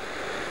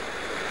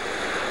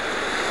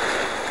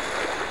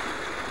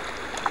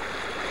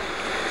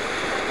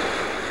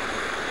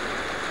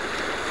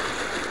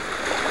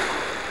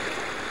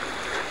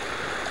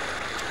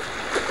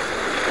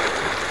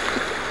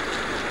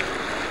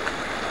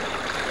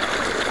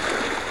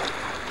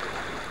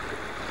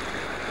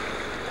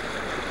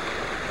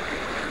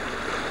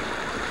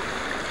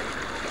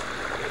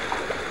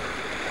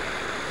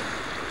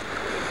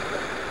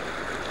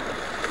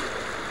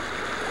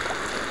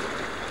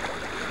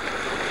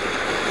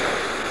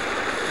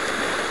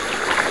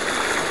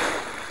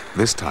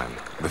 This time,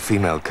 the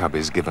female cub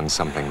is given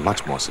something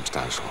much more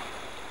substantial,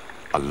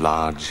 a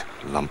large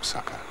lump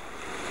sucker.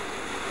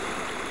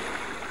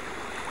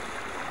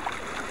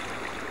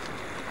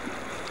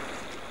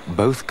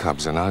 Both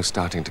cubs are now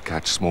starting to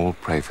catch small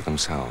prey for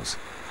themselves.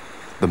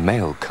 The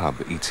male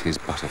cub eats his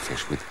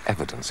butterfish with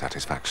evident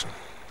satisfaction.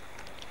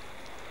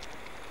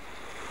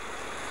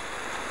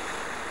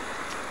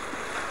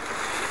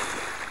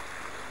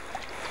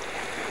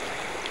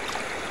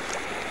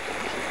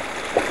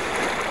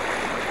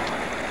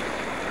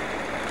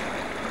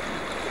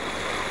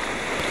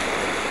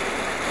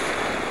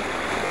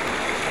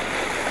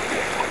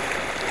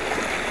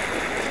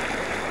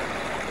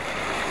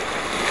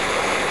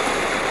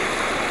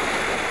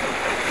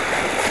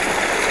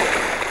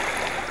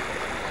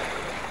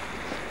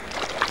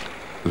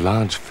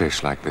 Large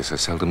fish like this are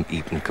seldom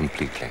eaten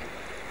completely.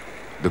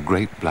 The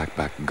great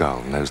blackback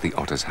gull knows the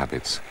otter's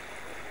habits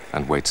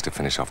and waits to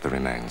finish off the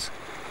remains.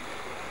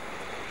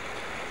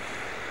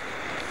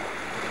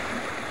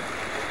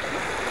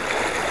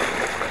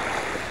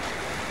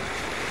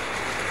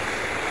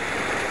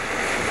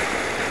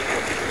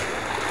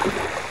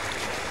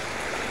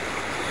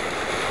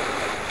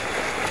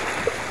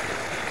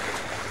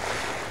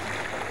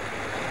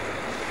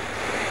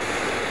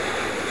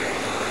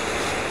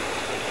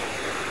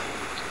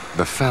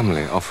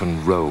 family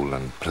often roll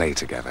and play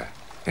together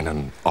in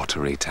an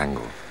ottery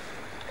tangle.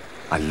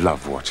 I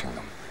love watching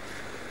them.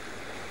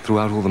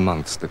 Throughout all the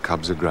months the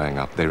cubs are growing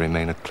up, they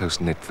remain a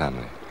close-knit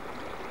family.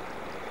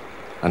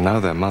 And now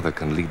their mother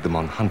can lead them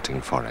on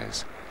hunting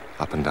forays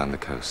up and down the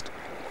coast.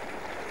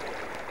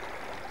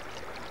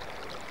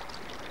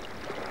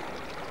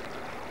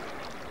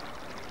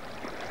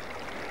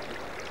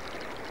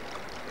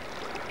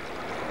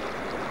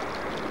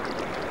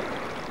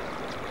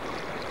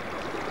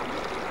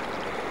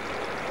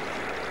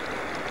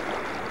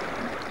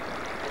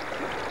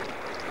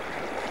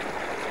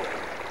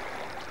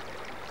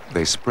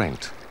 They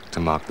sprint to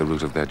mark the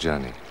route of their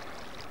journey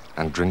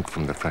and drink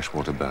from the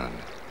freshwater burn.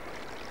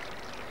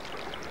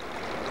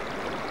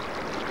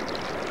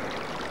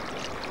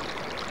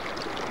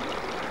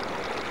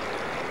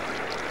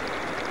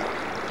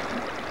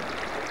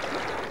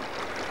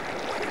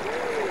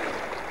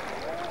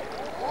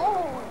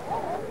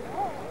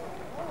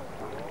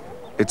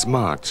 It's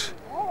March.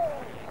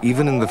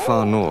 Even in the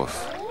far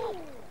north,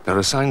 there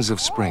are signs of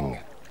spring.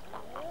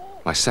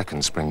 My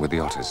second spring with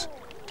the otters.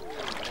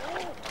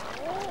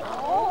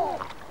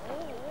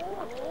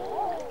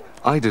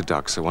 Eider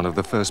ducks are one of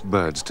the first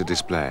birds to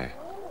display.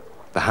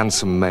 The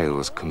handsome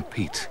males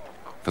compete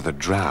for the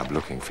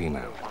drab-looking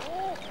female.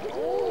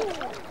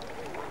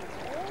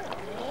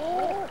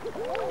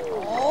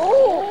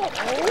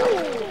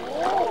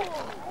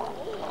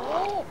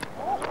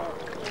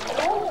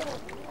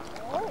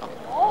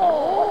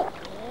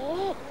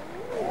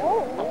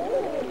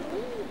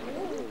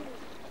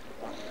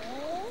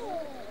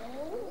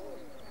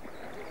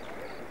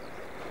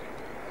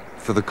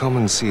 For the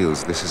common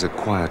seals, this is a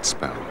quiet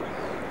spell.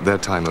 Their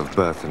time of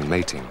birth and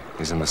mating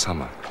is in the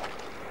summer.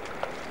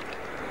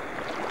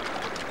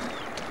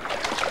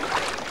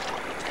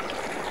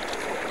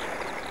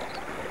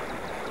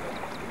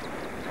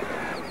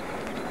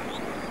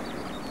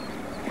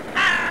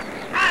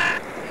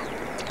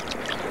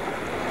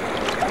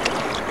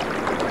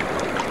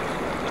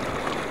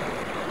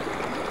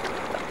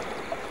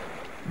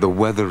 The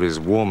weather is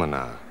warmer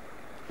now.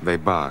 They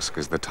bask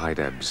as the tide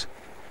ebbs,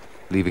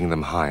 leaving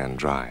them high and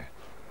dry.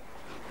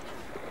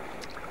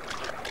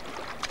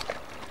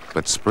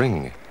 But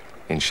spring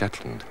in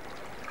Shetland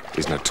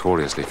is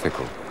notoriously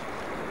fickle.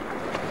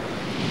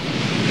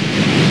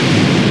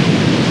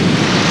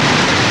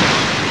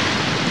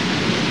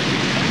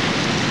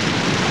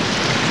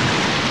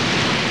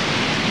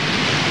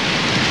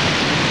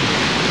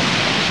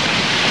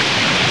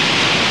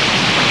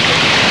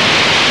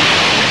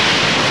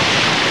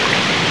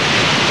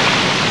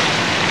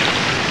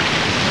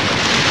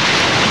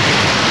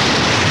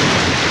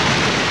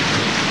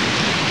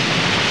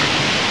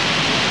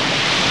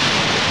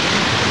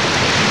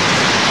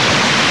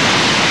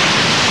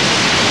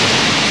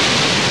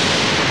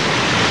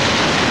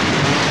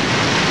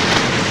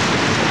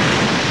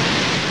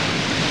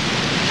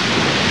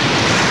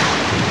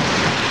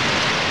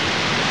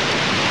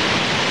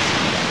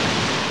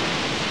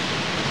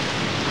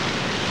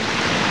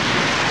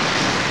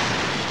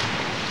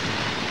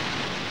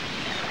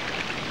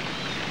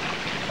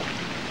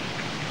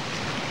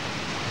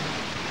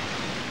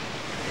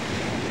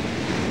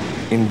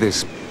 In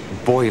this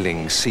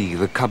boiling sea,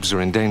 the cubs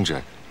are in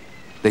danger.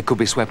 They could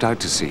be swept out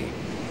to sea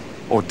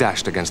or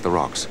dashed against the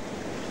rocks.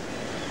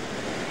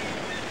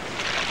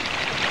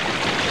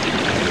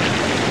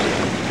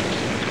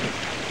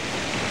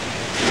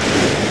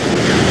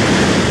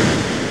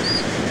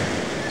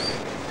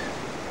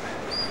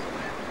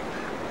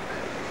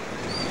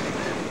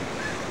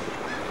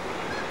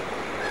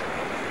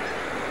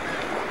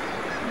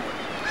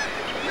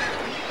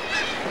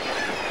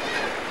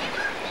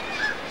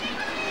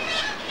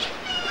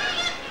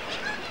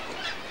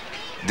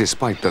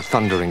 Despite the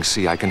thundering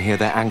sea, I can hear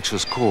their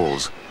anxious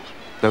calls,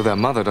 though their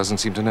mother doesn't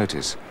seem to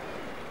notice.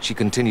 She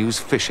continues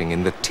fishing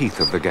in the teeth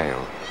of the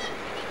gale.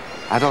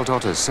 Adult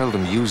otters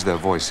seldom use their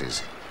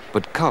voices,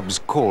 but cubs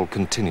call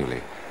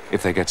continually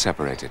if they get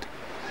separated.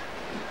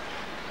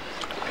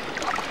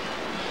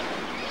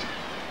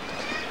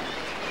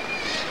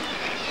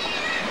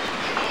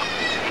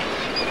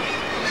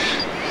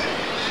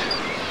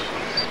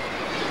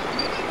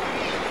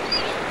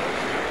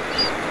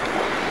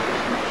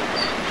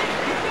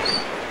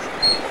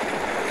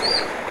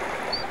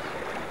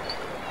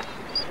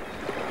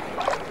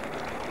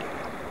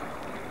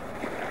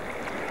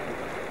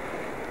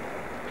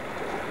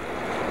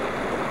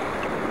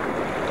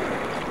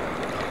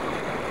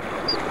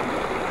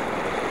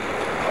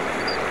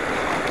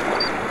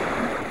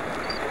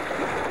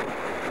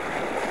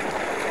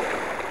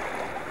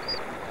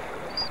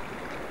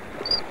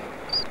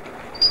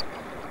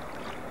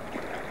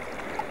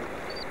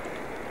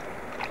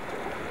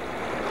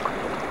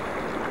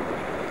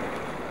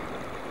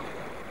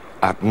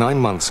 At 9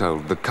 months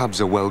old, the cubs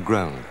are well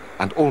grown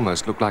and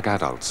almost look like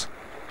adults,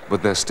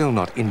 but they're still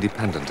not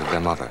independent of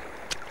their mother.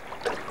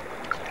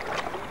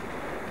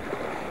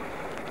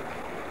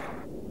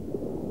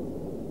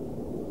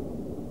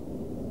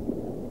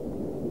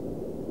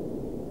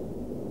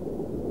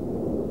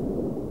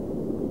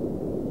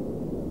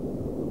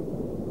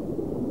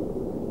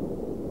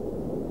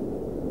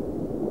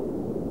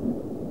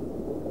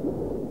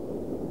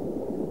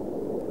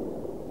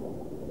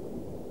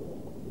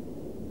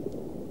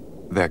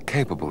 They're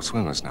capable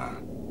swimmers now,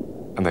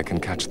 and they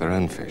can catch their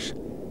own fish.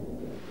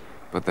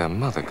 But their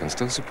mother can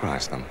still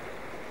surprise them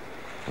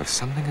with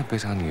something a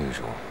bit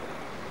unusual.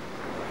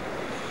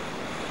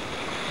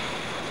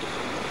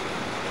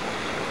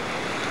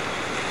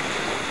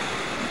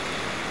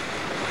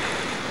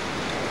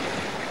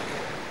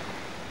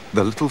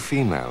 The little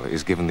female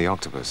is given the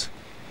octopus,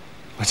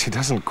 but she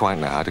doesn't quite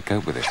know how to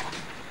cope with it.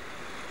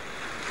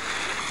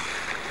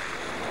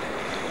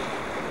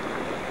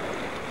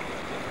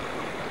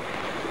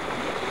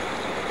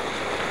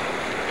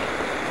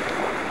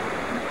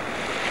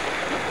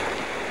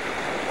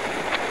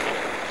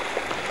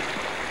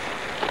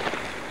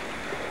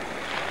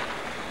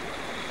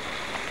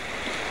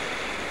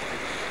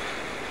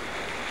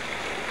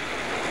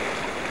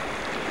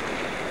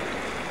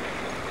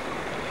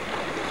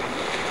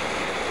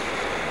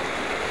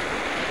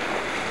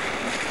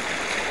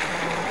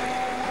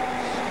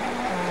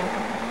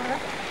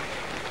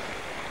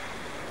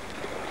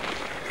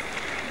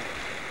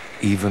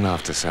 Even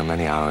after so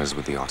many hours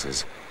with the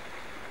otters,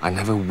 I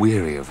never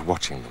weary of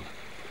watching them.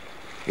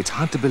 It's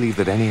hard to believe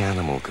that any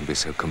animal can be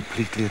so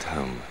completely at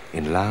home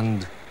in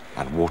land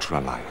and water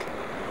alike.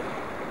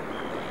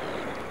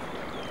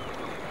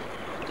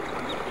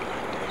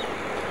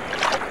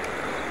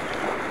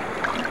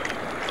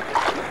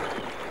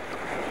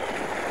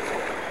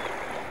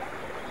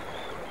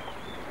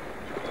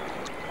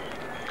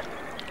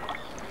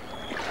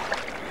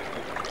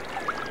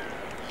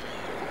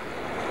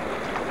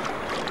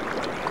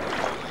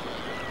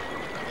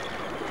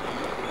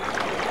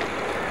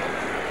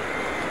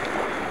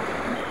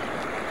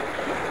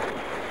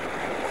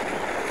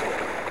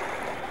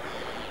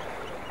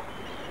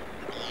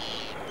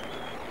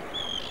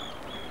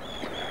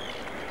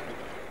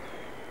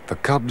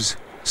 The cubs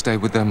stay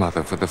with their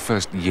mother for the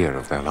first year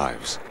of their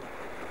lives.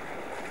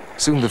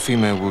 Soon the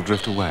female will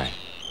drift away.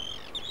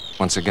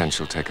 Once again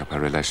she'll take up her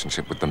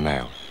relationship with the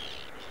male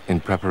in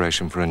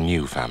preparation for a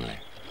new family.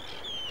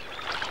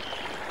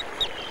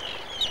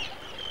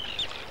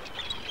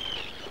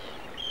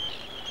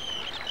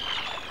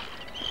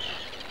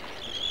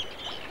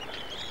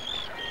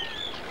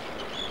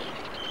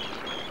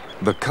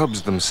 The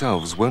cubs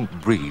themselves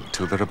won't breed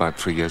till they're about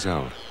 3 years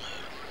old.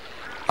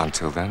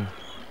 Until then,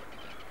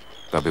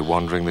 they'll be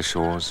wandering the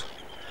shores,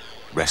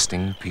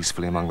 resting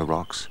peacefully among the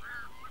rocks,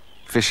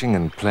 fishing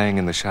and playing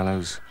in the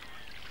shallows,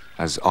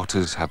 as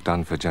otters have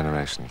done for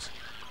generations.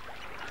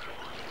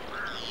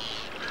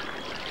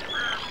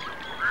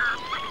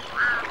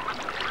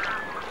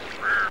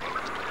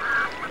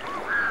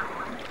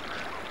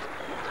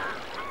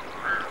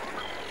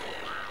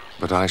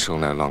 But I shall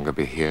no longer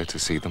be here to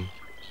see them.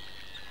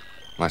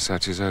 My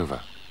search is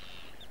over.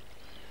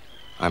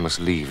 I must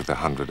leave the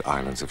 100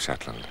 islands of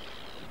Shetland,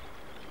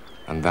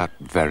 and that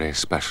very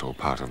special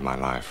part of my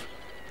life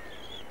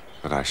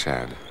that I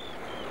shared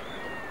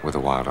with a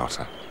wild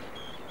otter.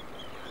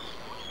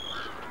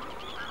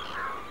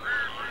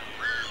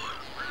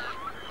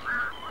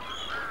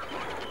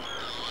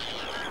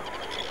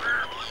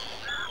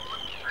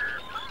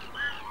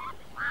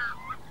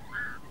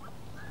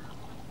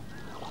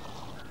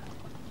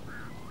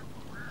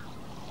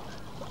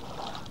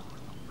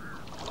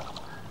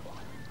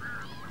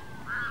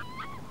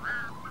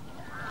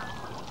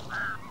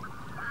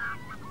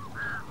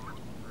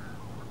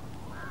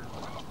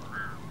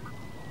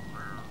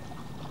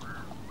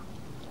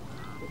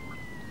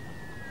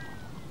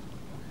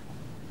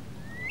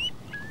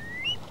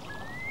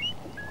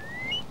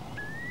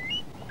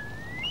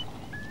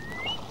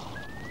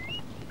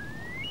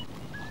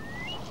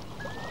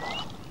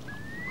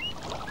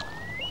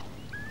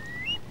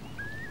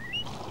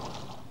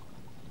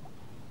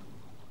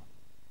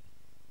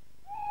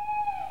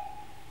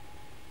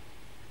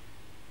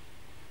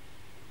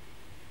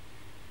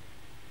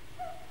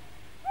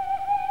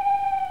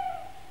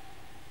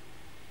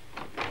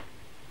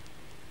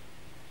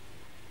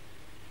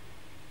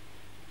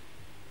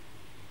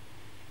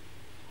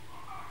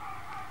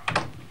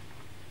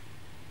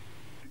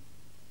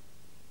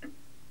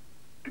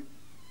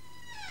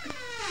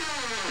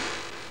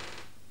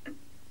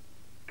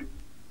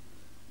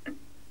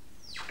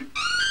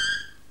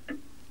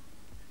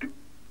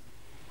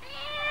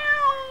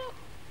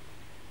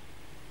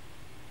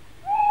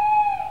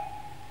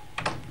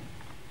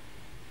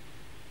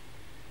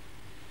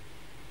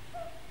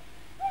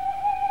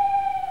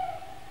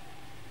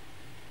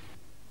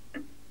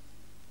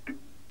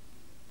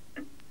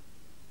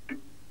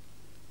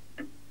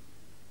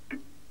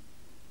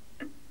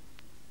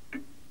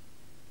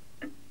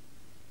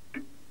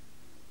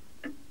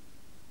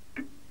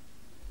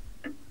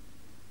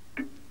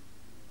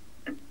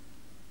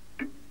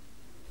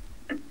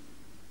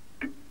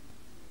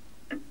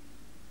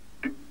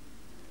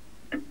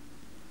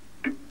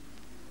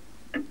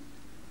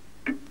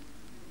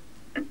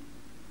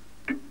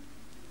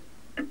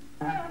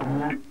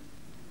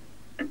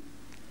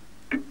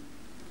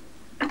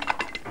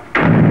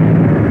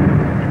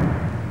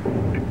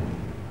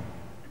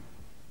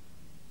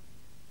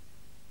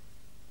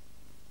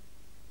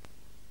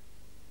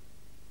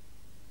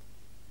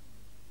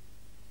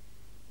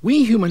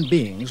 We human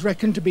beings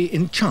reckon to be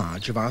in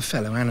charge of our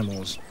fellow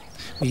animals.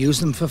 We use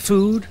them for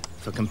food,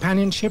 for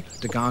companionship,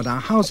 to guard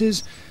our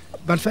houses,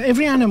 but for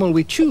every animal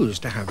we choose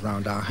to have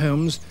round our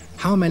homes,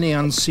 how many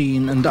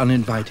unseen and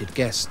uninvited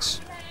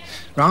guests.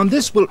 Round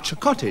this Wiltshire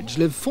cottage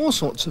live 4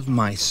 sorts of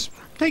mice.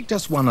 Take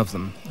just one of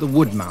them, the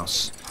wood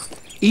mouse.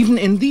 Even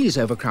in these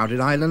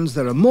overcrowded islands,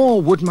 there are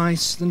more wood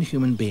mice than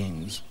human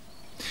beings.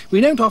 We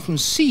don't often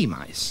see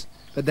mice,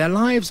 but their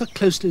lives are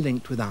closely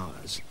linked with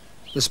ours.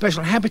 The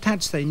special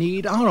habitats they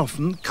need are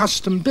often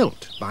custom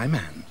built by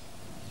man.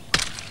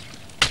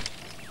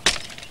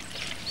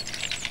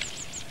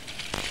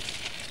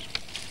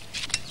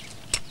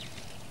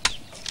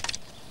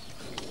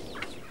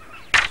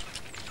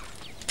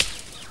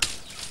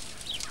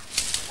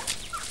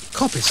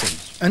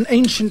 Coppicing, an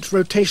ancient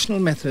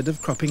rotational method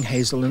of cropping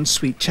hazel and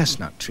sweet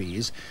chestnut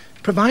trees,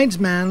 provides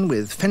man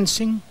with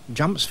fencing,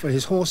 jumps for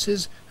his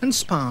horses, and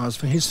spars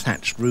for his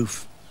thatched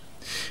roof.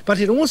 But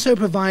it also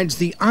provides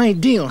the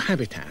ideal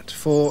habitat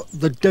for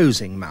the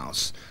dozing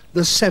mouse,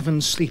 the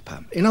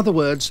 7-sleeper, in other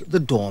words, the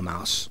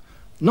dormouse.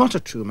 Not a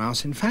true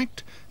mouse, in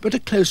fact, but a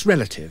close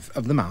relative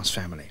of the mouse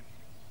family.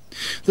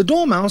 The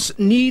dormouse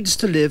needs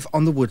to live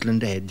on the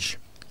woodland edge,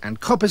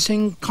 and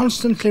coppicing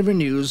constantly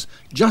renews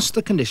just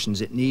the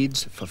conditions it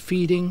needs for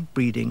feeding,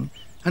 breeding,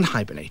 and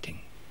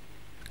hibernating.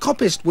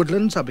 Coppiced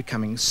woodlands are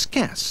becoming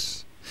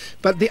scarce,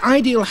 but the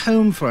ideal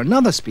home for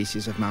another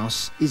species of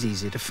mouse is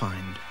easy to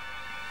find.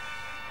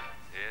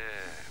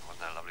 Yeah,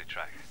 wasn't that a lovely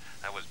track?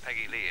 That was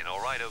Peggy Lee, and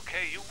all right,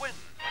 okay, you win.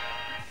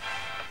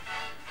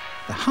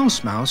 The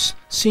house mouse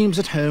seems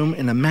at home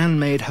in a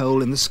man-made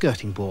hole in the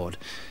skirting board,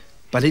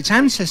 but its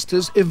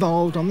ancestors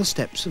evolved on the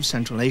steppes of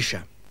Central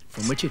Asia,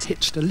 from which it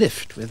hitched a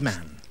lift with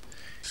man.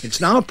 It's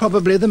now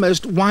probably the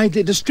most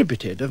widely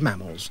distributed of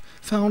mammals,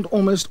 found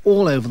almost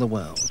all over the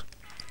world.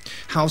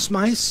 House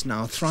mice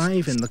now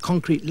thrive in the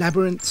concrete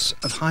labyrinths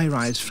of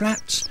high-rise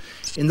flats,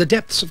 in the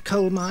depths of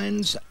coal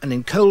mines, and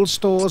in coal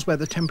stores where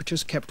the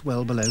temperature's kept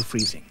well below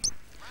freezing.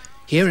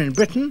 Here in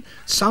Britain,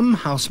 some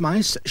house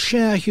mice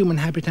share human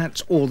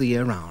habitats all the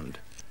year round.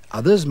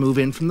 Others move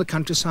in from the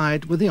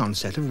countryside with the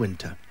onset of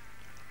winter.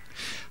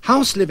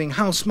 House-living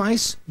house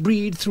mice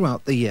breed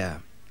throughout the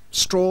year.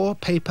 Straw,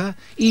 paper,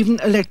 even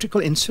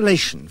electrical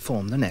insulation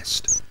form the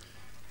nest.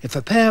 If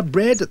a pair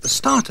bred at the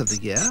start of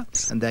the year,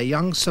 and their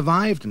young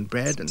survived and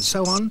bred and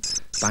so on,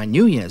 by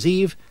New Year's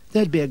Eve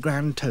there'd be a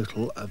grand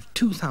total of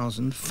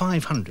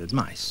 2,500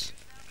 mice.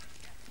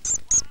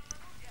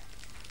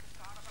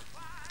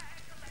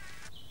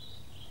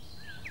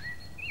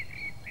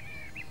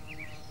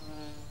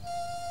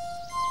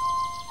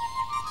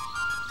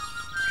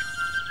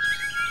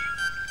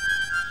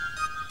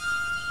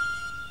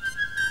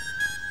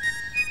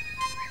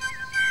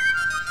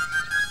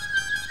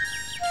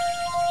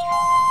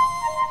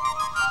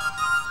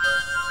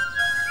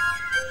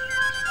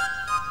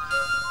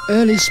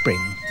 Early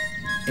spring.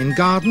 In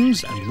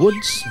gardens and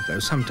woods, though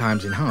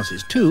sometimes in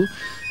houses too,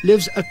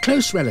 lives a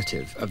close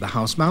relative of the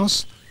house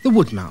mouse, the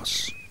wood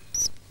mouse.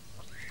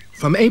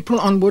 From April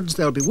onwards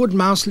there'll be wood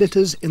mouse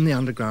litters in the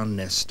underground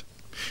nest.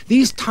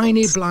 These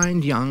tiny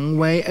blind young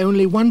weigh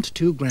only 1 to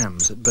 2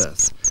 grams at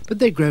birth, but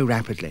they grow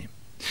rapidly.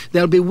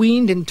 They'll be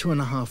weaned in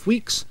 2.5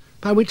 weeks,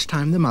 by which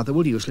time the mother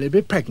will usually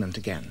be pregnant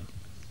again.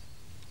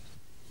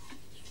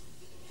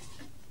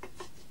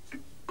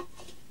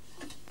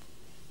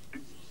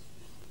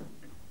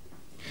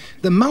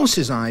 The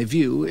mouse's eye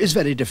view is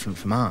very different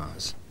from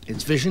ours.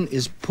 Its vision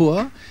is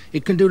poor.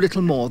 It can do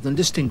little more than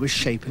distinguish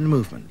shape and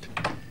movement.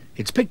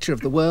 Its picture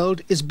of the world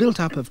is built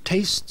up of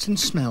tastes and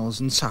smells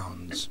and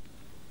sounds.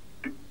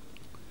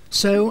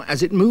 So,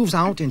 as it moves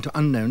out into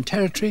unknown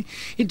territory,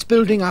 it's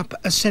building up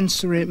a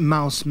sensory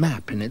mouse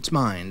map in its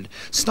mind,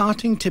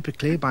 starting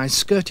typically by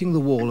skirting the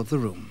wall of the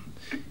room.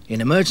 In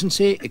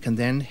emergency, it can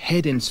then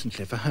head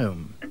instantly for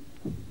home.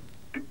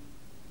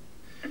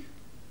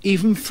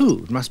 Even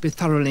food must be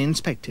thoroughly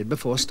inspected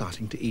before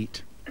starting to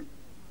eat.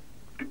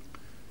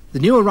 The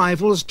new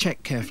arrivals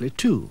check carefully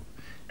too.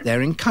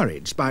 They're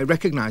encouraged by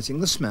recognizing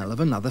the smell of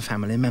another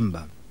family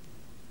member.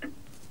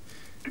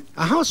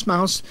 A house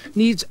mouse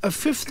needs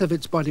 1/5 of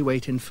its body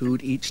weight in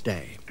food each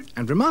day,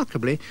 and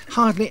remarkably,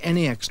 hardly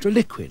any extra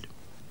liquid.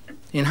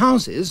 In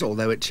houses,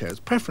 although it shows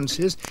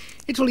preferences,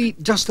 it will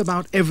eat just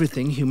about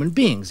everything human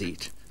beings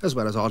eat, as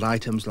well as odd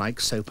items like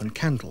soap and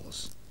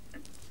candles.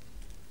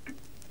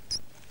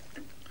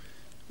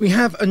 We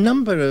have a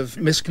number of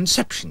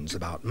misconceptions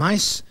about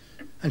mice,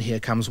 and here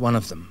comes one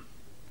of them.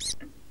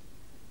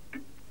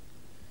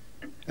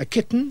 A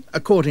kitten,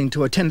 according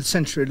to a 10th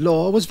century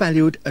law, was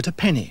valued at a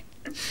penny.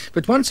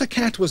 But once a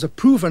cat was a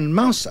proven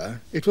mouser,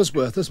 it was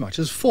worth as much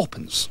as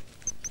 4p.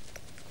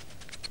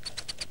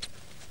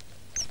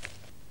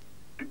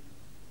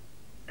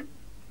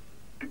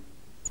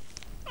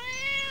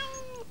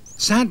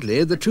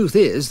 Sadly, the truth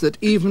is that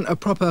even a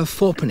proper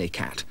 4p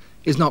cat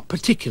is not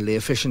particularly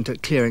efficient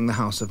at clearing the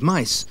house of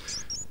mice,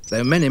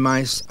 though many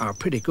mice are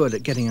pretty good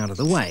at getting out of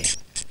the way.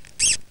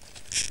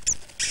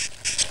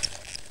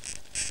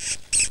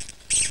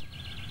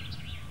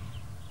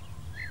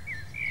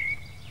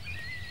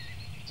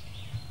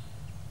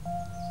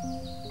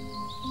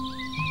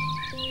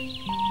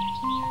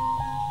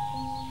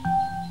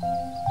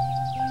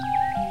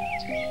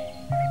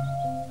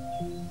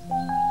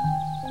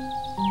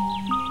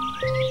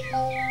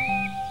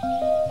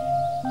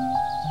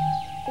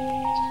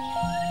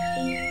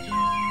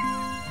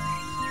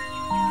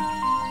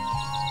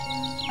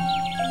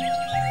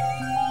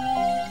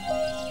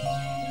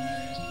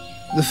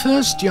 The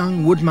first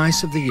young wood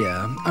mice of the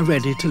year are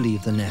ready to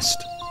leave the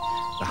nest.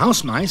 The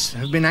house mice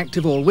have been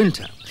active all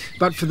winter,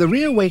 but for the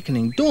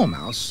reawakening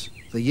dormouse,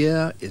 the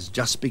year is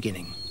just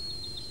beginning.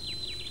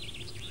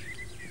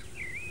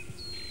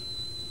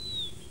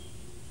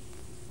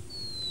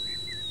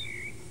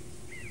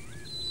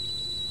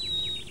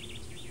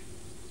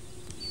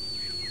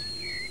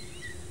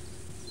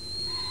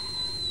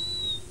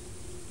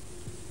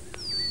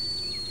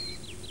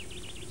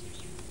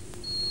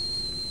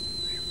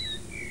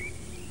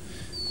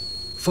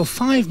 For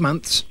 5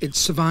 months, it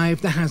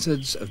survived the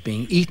hazards of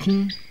being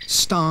eaten,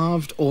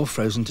 starved, or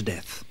frozen to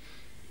death.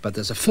 But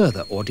there's a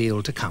further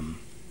ordeal to come.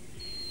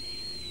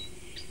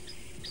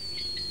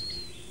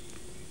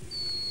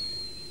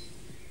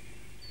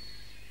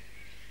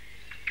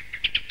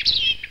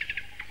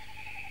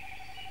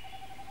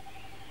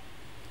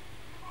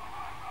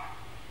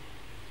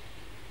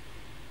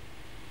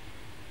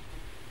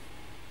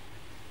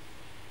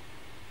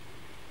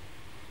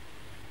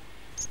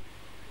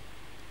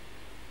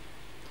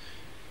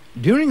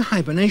 During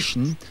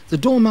hibernation, the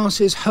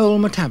dormouse's whole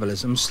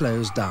metabolism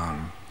slows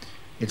down.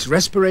 Its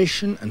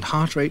respiration and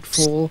heart rate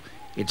fall,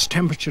 its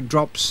temperature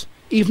drops,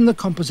 even the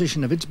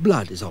composition of its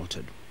blood is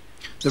altered.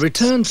 The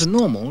return to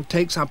normal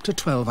takes up to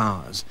 12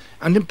 hours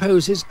and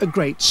imposes a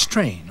great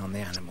strain on the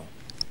animal.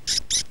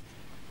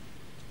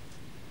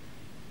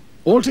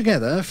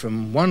 Altogether,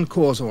 from one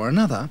cause or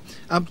another,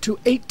 up to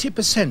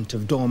 80%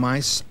 of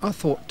dormice are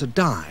thought to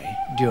die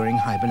during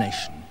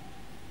hibernation.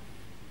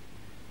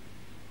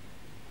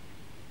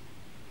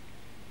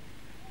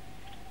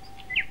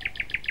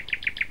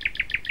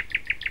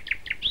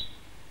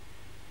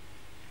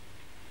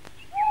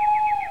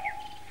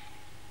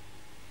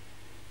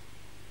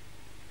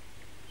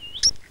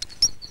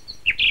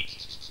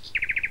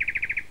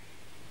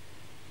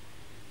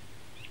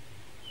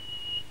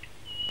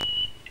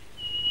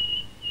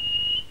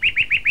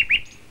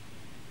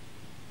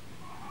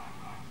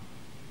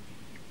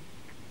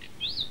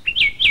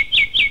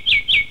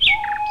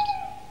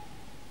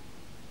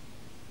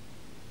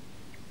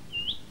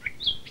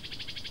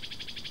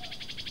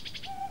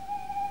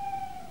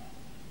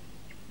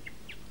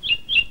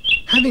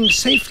 Having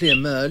safely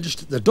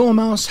emerged, the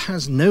dormouse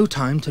has no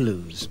time to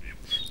lose.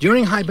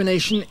 During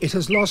hibernation, it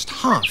has lost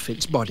half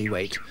its body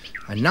weight,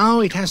 and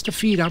now it has to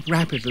feed up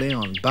rapidly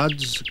on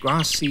buds,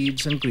 grass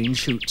seeds and green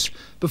shoots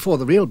before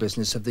the real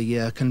business of the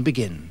year can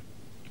begin.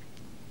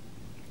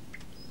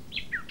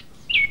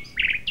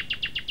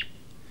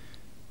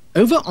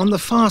 Over on the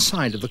far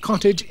side of the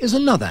cottage is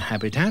another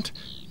habitat,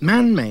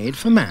 man-made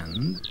for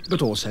man,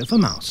 but also for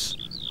mouse,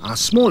 our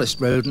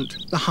smallest rodent,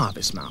 the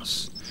harvest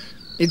mouse.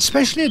 It's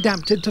specially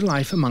adapted to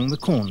life among the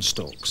corn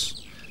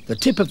stalks. The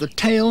tip of the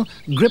tail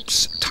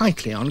grips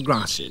tightly on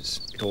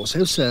grasses. It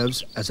also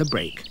serves as a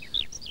brake.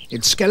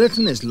 Its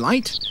skeleton is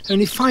light,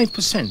 only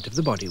 5% of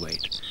the body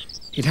weight.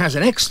 It has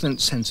an excellent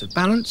sense of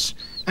balance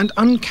and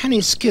uncanny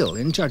skill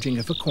in judging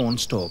if a corn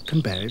stalk can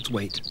bear its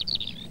weight.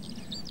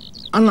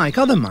 Unlike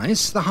other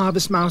mice, the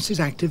harvest mouse is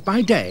active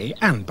by day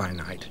and by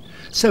night,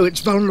 so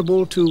it's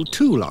vulnerable to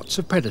 2 lots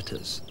of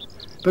predators.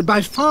 But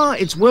by far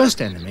its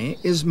worst enemy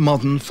is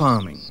modern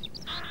farming.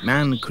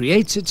 Man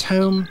creates its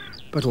home,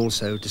 but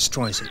also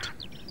destroys it.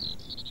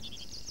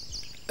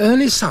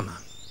 Early summer,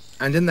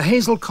 and in the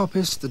hazel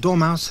coppice the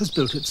dormouse has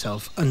built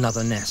itself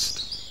another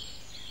nest.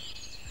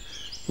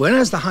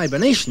 Whereas the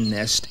hibernation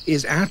nest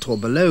is at or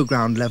below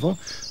ground level,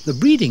 the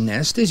breeding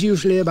nest is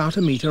usually about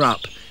 1 metre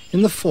up,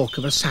 in the fork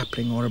of a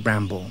sapling or a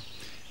bramble.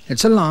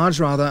 It's a large,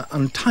 rather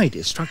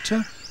untidy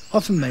structure,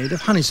 often made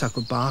of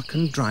honeysuckle bark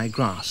and dry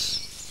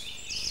grass.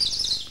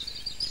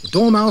 The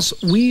dormouse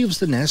weaves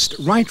the nest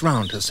right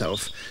round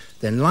herself,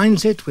 then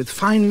lines it with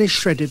finely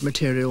shredded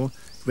material,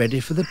 ready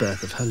for the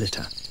birth of her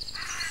litter.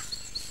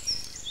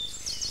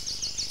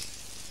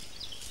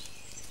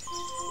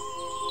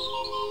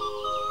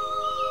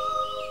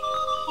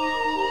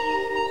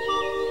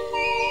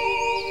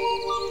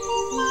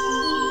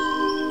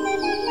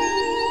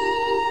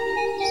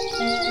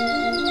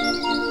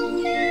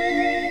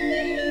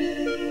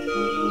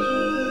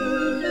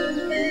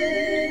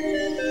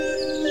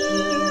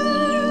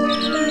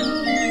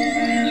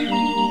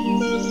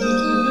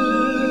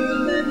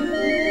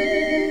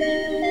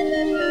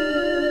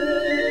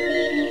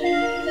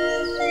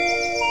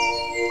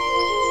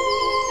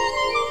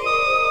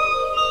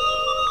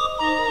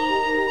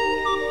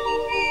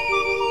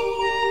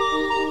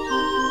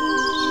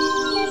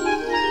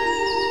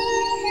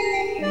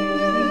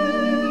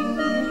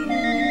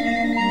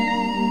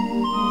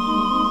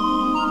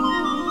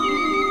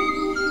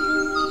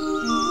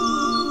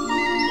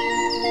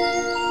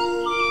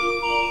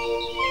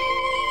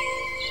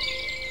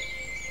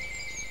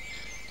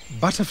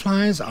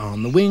 Butterflies are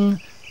on the wing,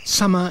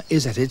 summer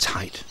is at its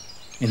height.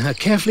 In her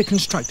carefully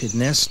constructed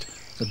nest,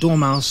 the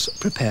dormouse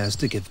prepares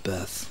to give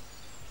birth.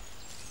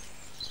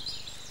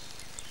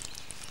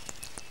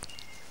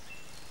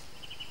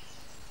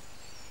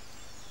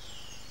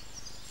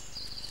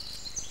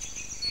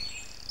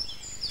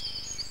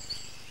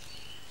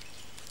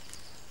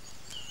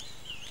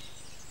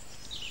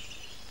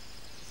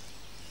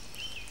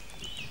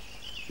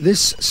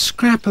 This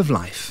scrap of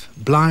life,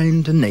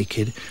 blind and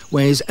naked,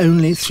 weighs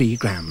only 3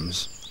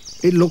 grams.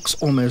 It looks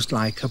almost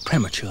like a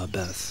premature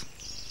birth.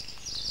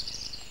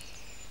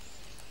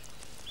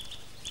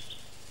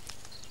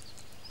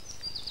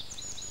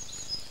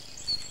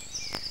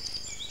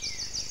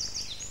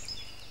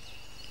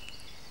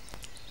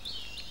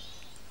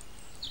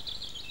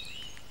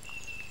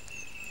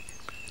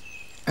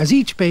 As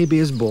each baby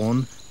is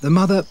born, the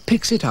mother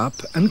picks it up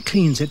and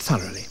cleans it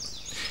thoroughly.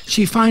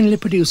 She finally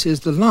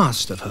produces the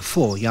last of her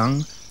 4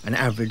 young, an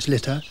average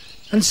litter,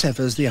 and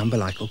severs the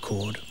umbilical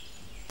cord.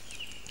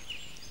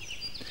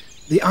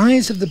 The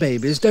eyes of the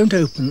babies don't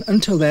open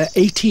until they're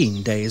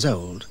 18 days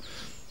old.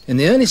 In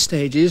the early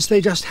stages,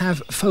 they just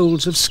have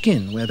folds of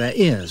skin where their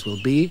ears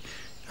will be,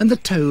 and the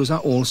toes are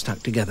all stuck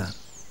together.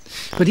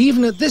 But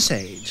even at this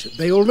age,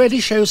 they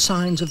already show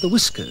signs of the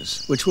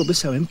whiskers, which will be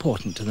so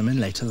important to them in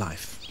later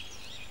life.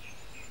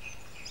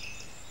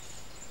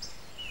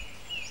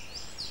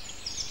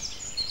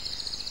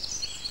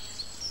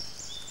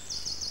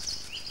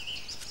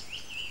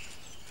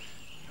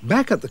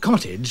 Back at the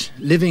cottage,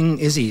 living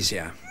is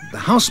easier. The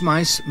house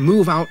mice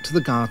move out to the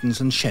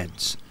gardens and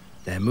sheds.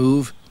 Their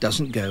move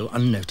doesn't go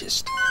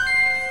unnoticed.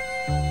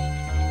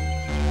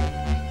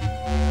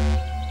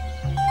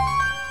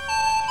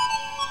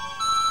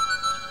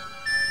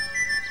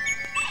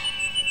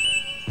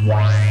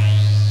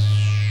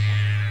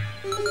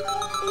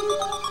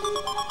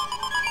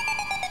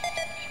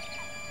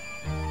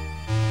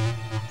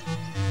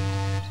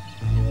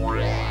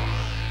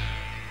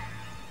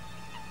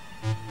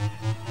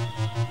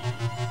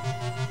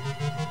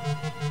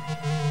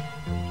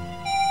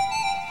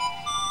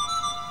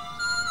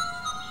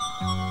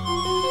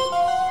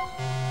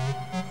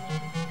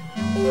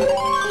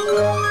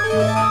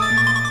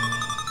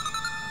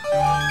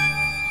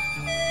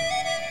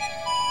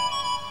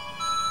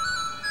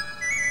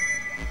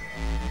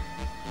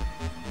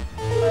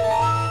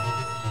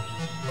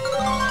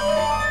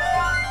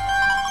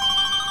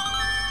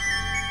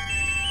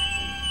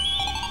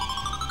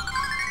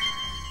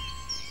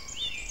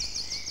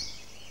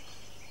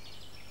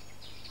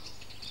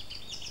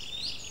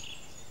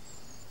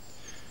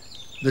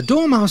 The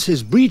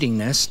dormouse's breeding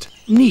nest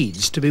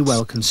needs to be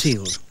well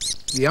concealed.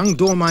 The young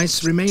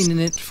dormice remain in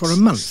it for a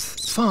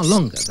month, far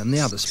longer than the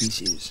other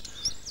species.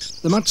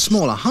 The much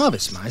smaller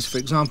harvest mice, for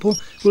example,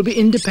 will be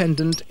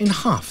independent in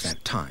half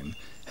that time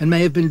and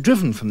may have been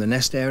driven from the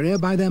nest area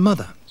by their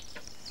mother.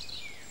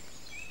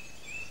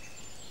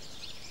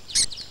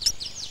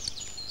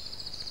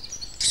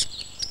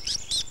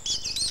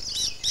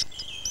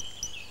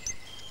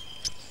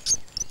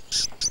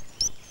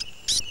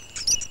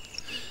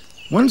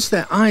 Once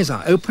their eyes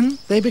are open,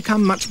 they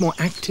become much more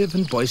active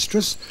and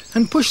boisterous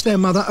and push their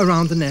mother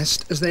around the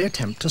nest as they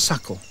attempt to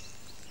suckle.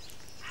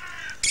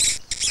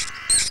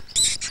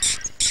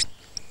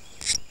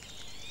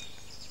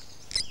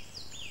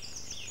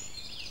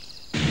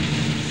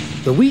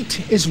 The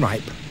wheat is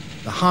ripe.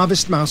 The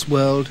harvest mouse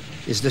world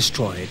is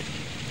destroyed.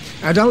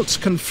 Adults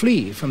can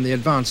flee from the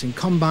advancing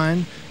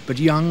combine, but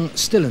young,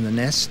 still in the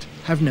nest,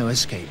 have no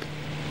escape.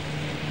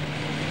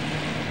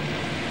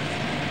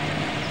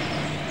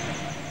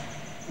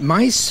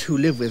 Mice who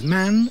live with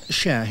man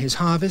share his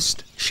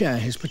harvest, share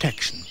his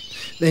protection.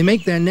 They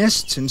make their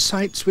nests in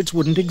sites which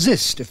wouldn't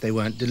exist if they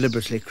weren't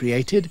deliberately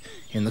created,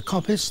 in the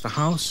coppice, the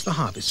house, the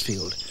harvest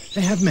field.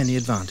 They have many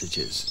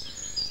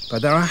advantages.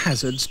 But there are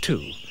hazards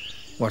too.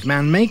 What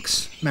man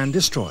makes, man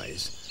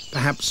destroys,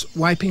 perhaps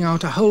wiping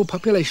out a whole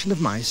population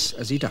of mice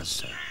as he does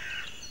so.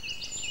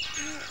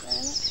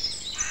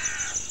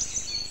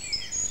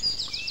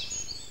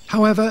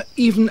 However,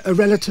 even a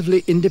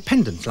relatively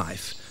independent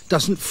life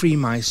doesn't free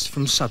mice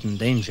from sudden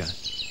danger.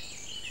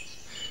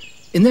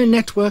 In their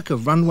network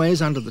of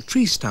runways under the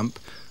tree stump,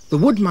 the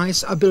wood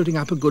mice are building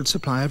up a good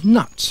supply of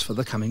nuts for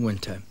the coming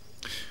winter.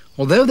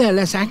 Although they're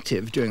less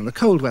active during the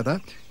cold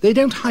weather, they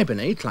don't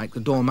hibernate like the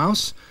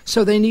dormouse,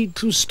 so they need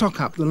to stock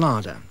up the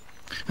larder.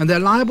 And they're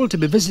liable to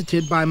be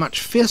visited by a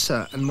much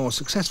fiercer and more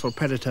successful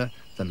predator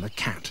than the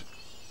cat.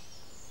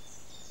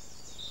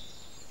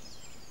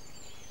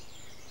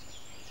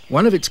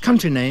 One of its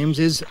country names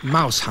is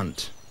Mouse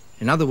Hunt.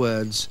 In other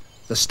words,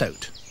 the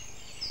stoat.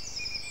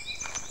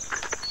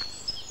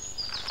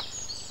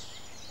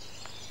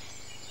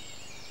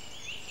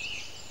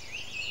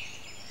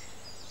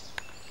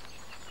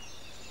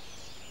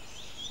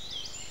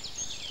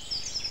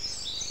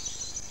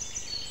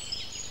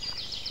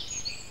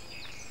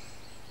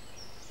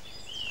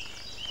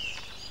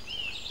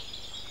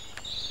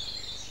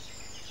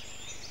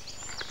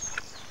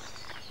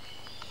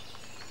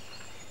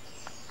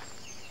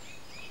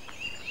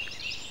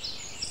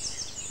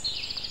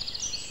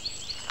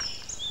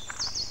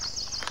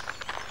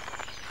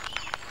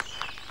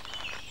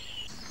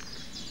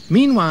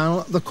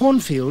 Meanwhile, the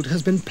cornfield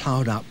has been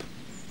ploughed up.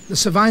 The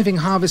surviving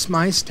harvest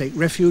mice take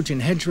refuge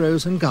in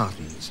hedgerows and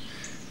gardens.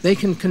 They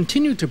can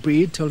continue to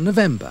breed till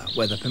November,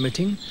 weather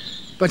permitting,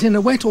 but in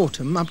a wet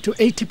autumn up to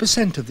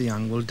 80% of the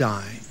young will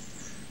die.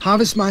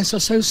 Harvest mice are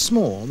so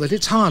small that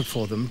it's hard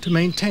for them to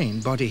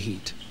maintain body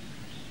heat.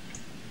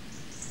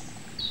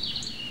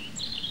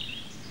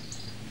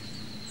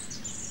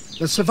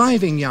 The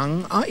surviving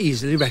young are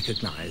easily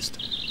recognised.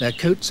 Their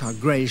coats are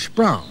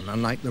greyish-brown,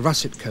 unlike the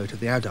russet coat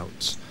of the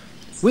adults.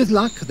 With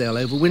luck, they'll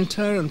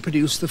overwinter and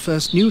produce the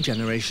first new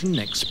generation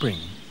next spring.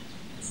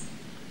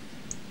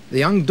 The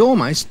young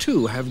dormice,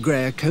 too, have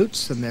greyer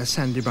coats than their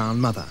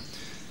sandy-brown mother.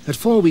 At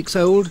 4 weeks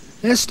old,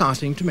 they're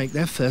starting to make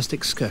their first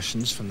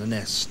excursions from the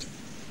nest.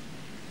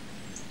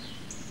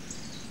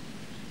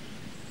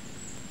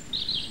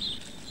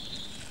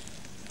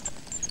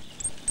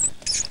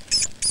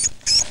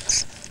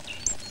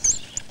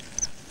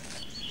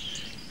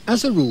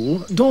 As a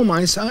rule,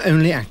 dormice are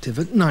only active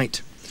at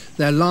night.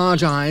 Their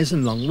large eyes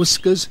and long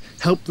whiskers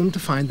help them to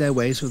find their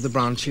way through the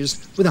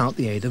branches without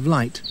the aid of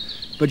light.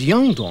 But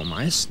young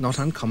dormice not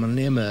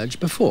uncommonly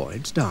emerge before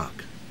it's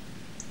dark.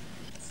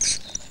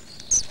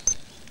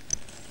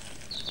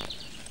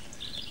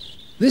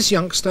 This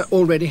youngster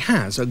already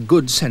has a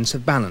good sense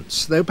of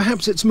balance, though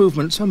perhaps its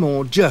movements are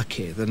more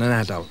jerky than an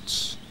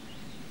adult's.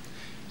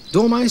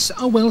 Dormice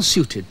are well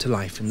suited to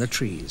life in the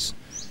trees.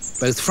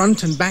 Both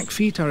front and back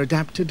feet are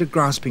adapted to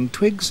grasping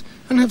twigs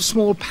and have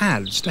small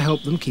pads to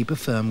help them keep a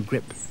firm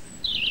grip.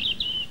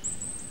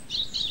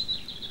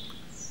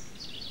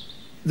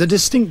 The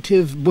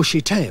distinctive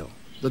bushy tail.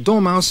 The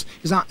dormouse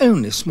is our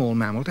only small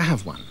mammal to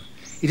have one.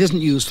 It isn't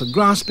used for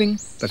grasping,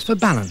 but for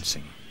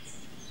balancing.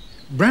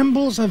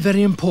 Brambles are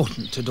very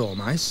important to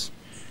dormice.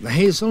 The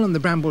hazel and the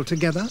bramble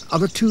together are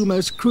the two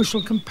most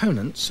crucial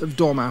components of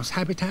dormouse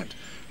habitat,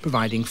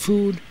 providing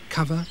food,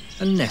 cover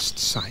and nest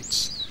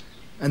sites.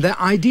 And they're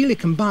ideally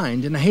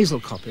combined in a hazel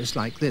coppice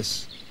like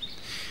this.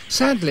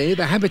 Sadly,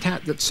 the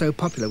habitat that's so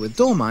popular with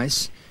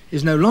dormice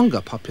is no longer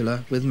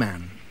popular with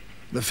man.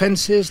 The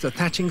fences, the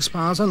thatching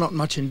spars are not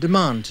much in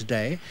demand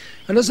today,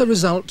 and as a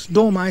result,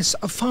 dormice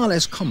are far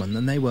less common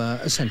than they were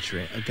a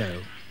century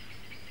ago.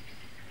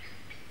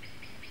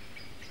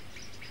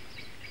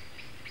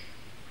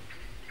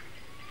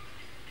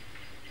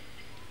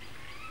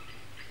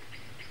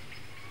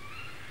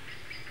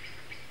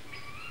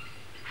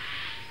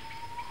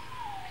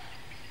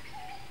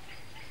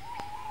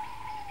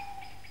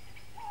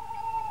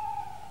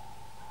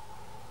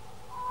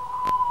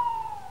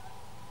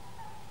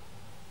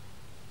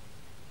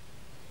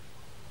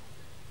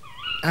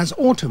 As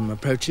autumn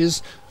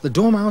approaches, the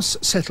dormouse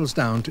settles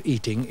down to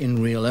eating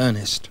in real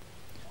earnest.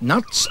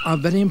 Nuts are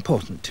very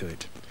important to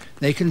it.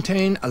 They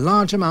contain a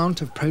large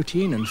amount of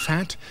protein and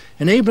fat,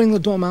 enabling the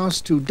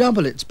dormouse to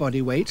double its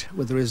body weight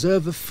with a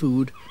reserve of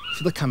food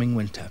for the coming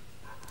winter.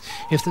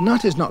 If the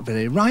nut is not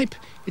very ripe,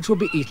 it will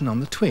be eaten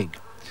on the twig,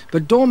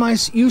 but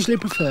dormice usually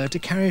prefer to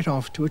carry it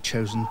off to a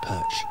chosen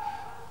perch.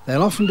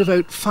 They'll often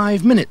devote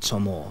 5 minutes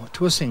or more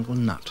to a single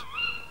nut.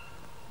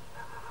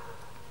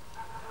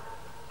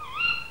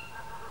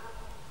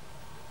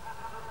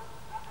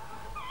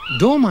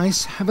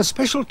 Dormice have a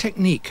special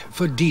technique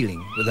for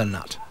dealing with a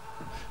nut.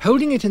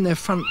 Holding it in their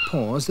front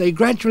paws, they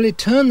gradually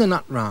turn the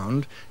nut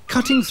round,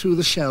 cutting through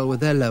the shell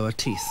with their lower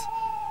teeth.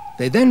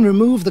 They then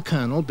remove the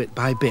kernel bit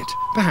by bit,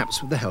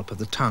 perhaps with the help of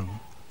the tongue.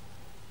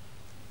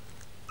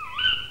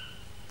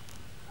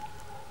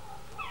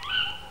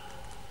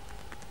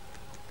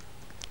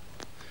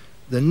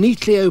 The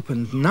neatly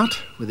opened nut,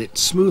 with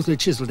its smoothly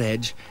chiselled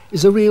edge,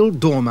 is a real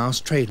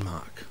dormouse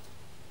trademark.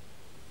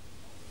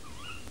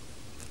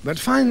 But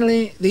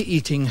finally, the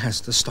eating has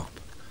to stop.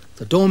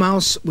 The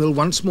dormouse will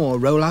once more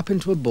roll up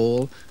into a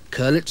ball,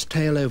 curl its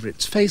tail over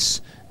its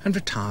face, and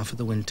retire for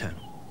the winter.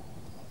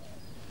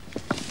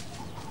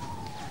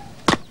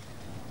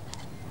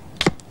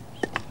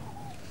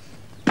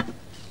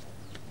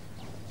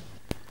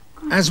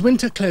 As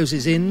winter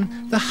closes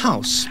in, the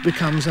house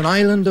becomes an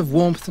island of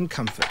warmth and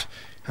comfort,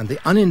 and the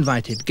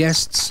uninvited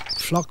guests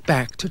flock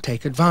back to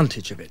take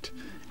advantage of it,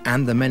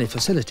 and the many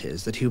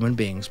facilities that human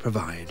beings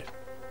provide.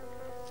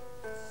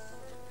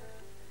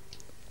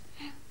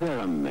 There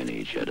are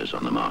many cheddars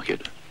on the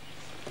market,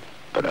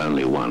 but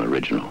only one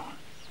original.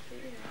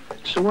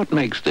 So what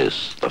makes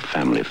this the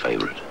family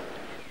favorite?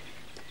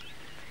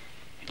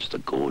 It's the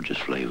gorgeous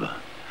flavor,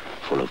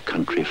 full of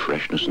country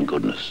freshness and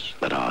goodness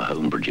that our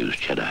home-produced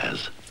cheddar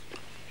has.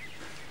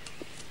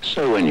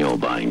 So when you're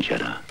buying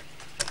cheddar,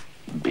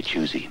 be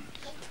choosy.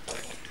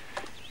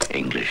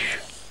 English,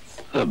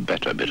 the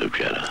better bit of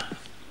cheddar.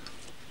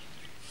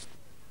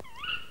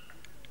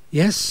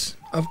 Yes,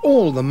 of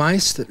all the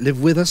mice that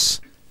live with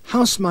us,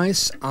 house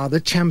mice are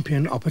the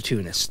champion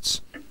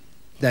opportunists.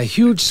 Their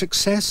huge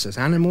success as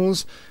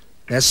animals,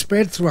 their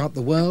spread throughout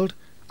the world,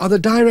 are the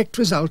direct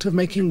result of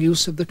making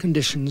use of the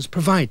conditions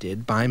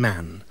provided by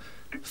man,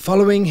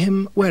 following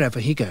him wherever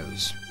he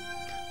goes.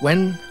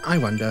 When, I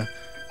wonder,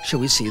 shall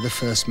we see the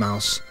first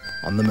mouse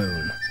on the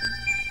moon?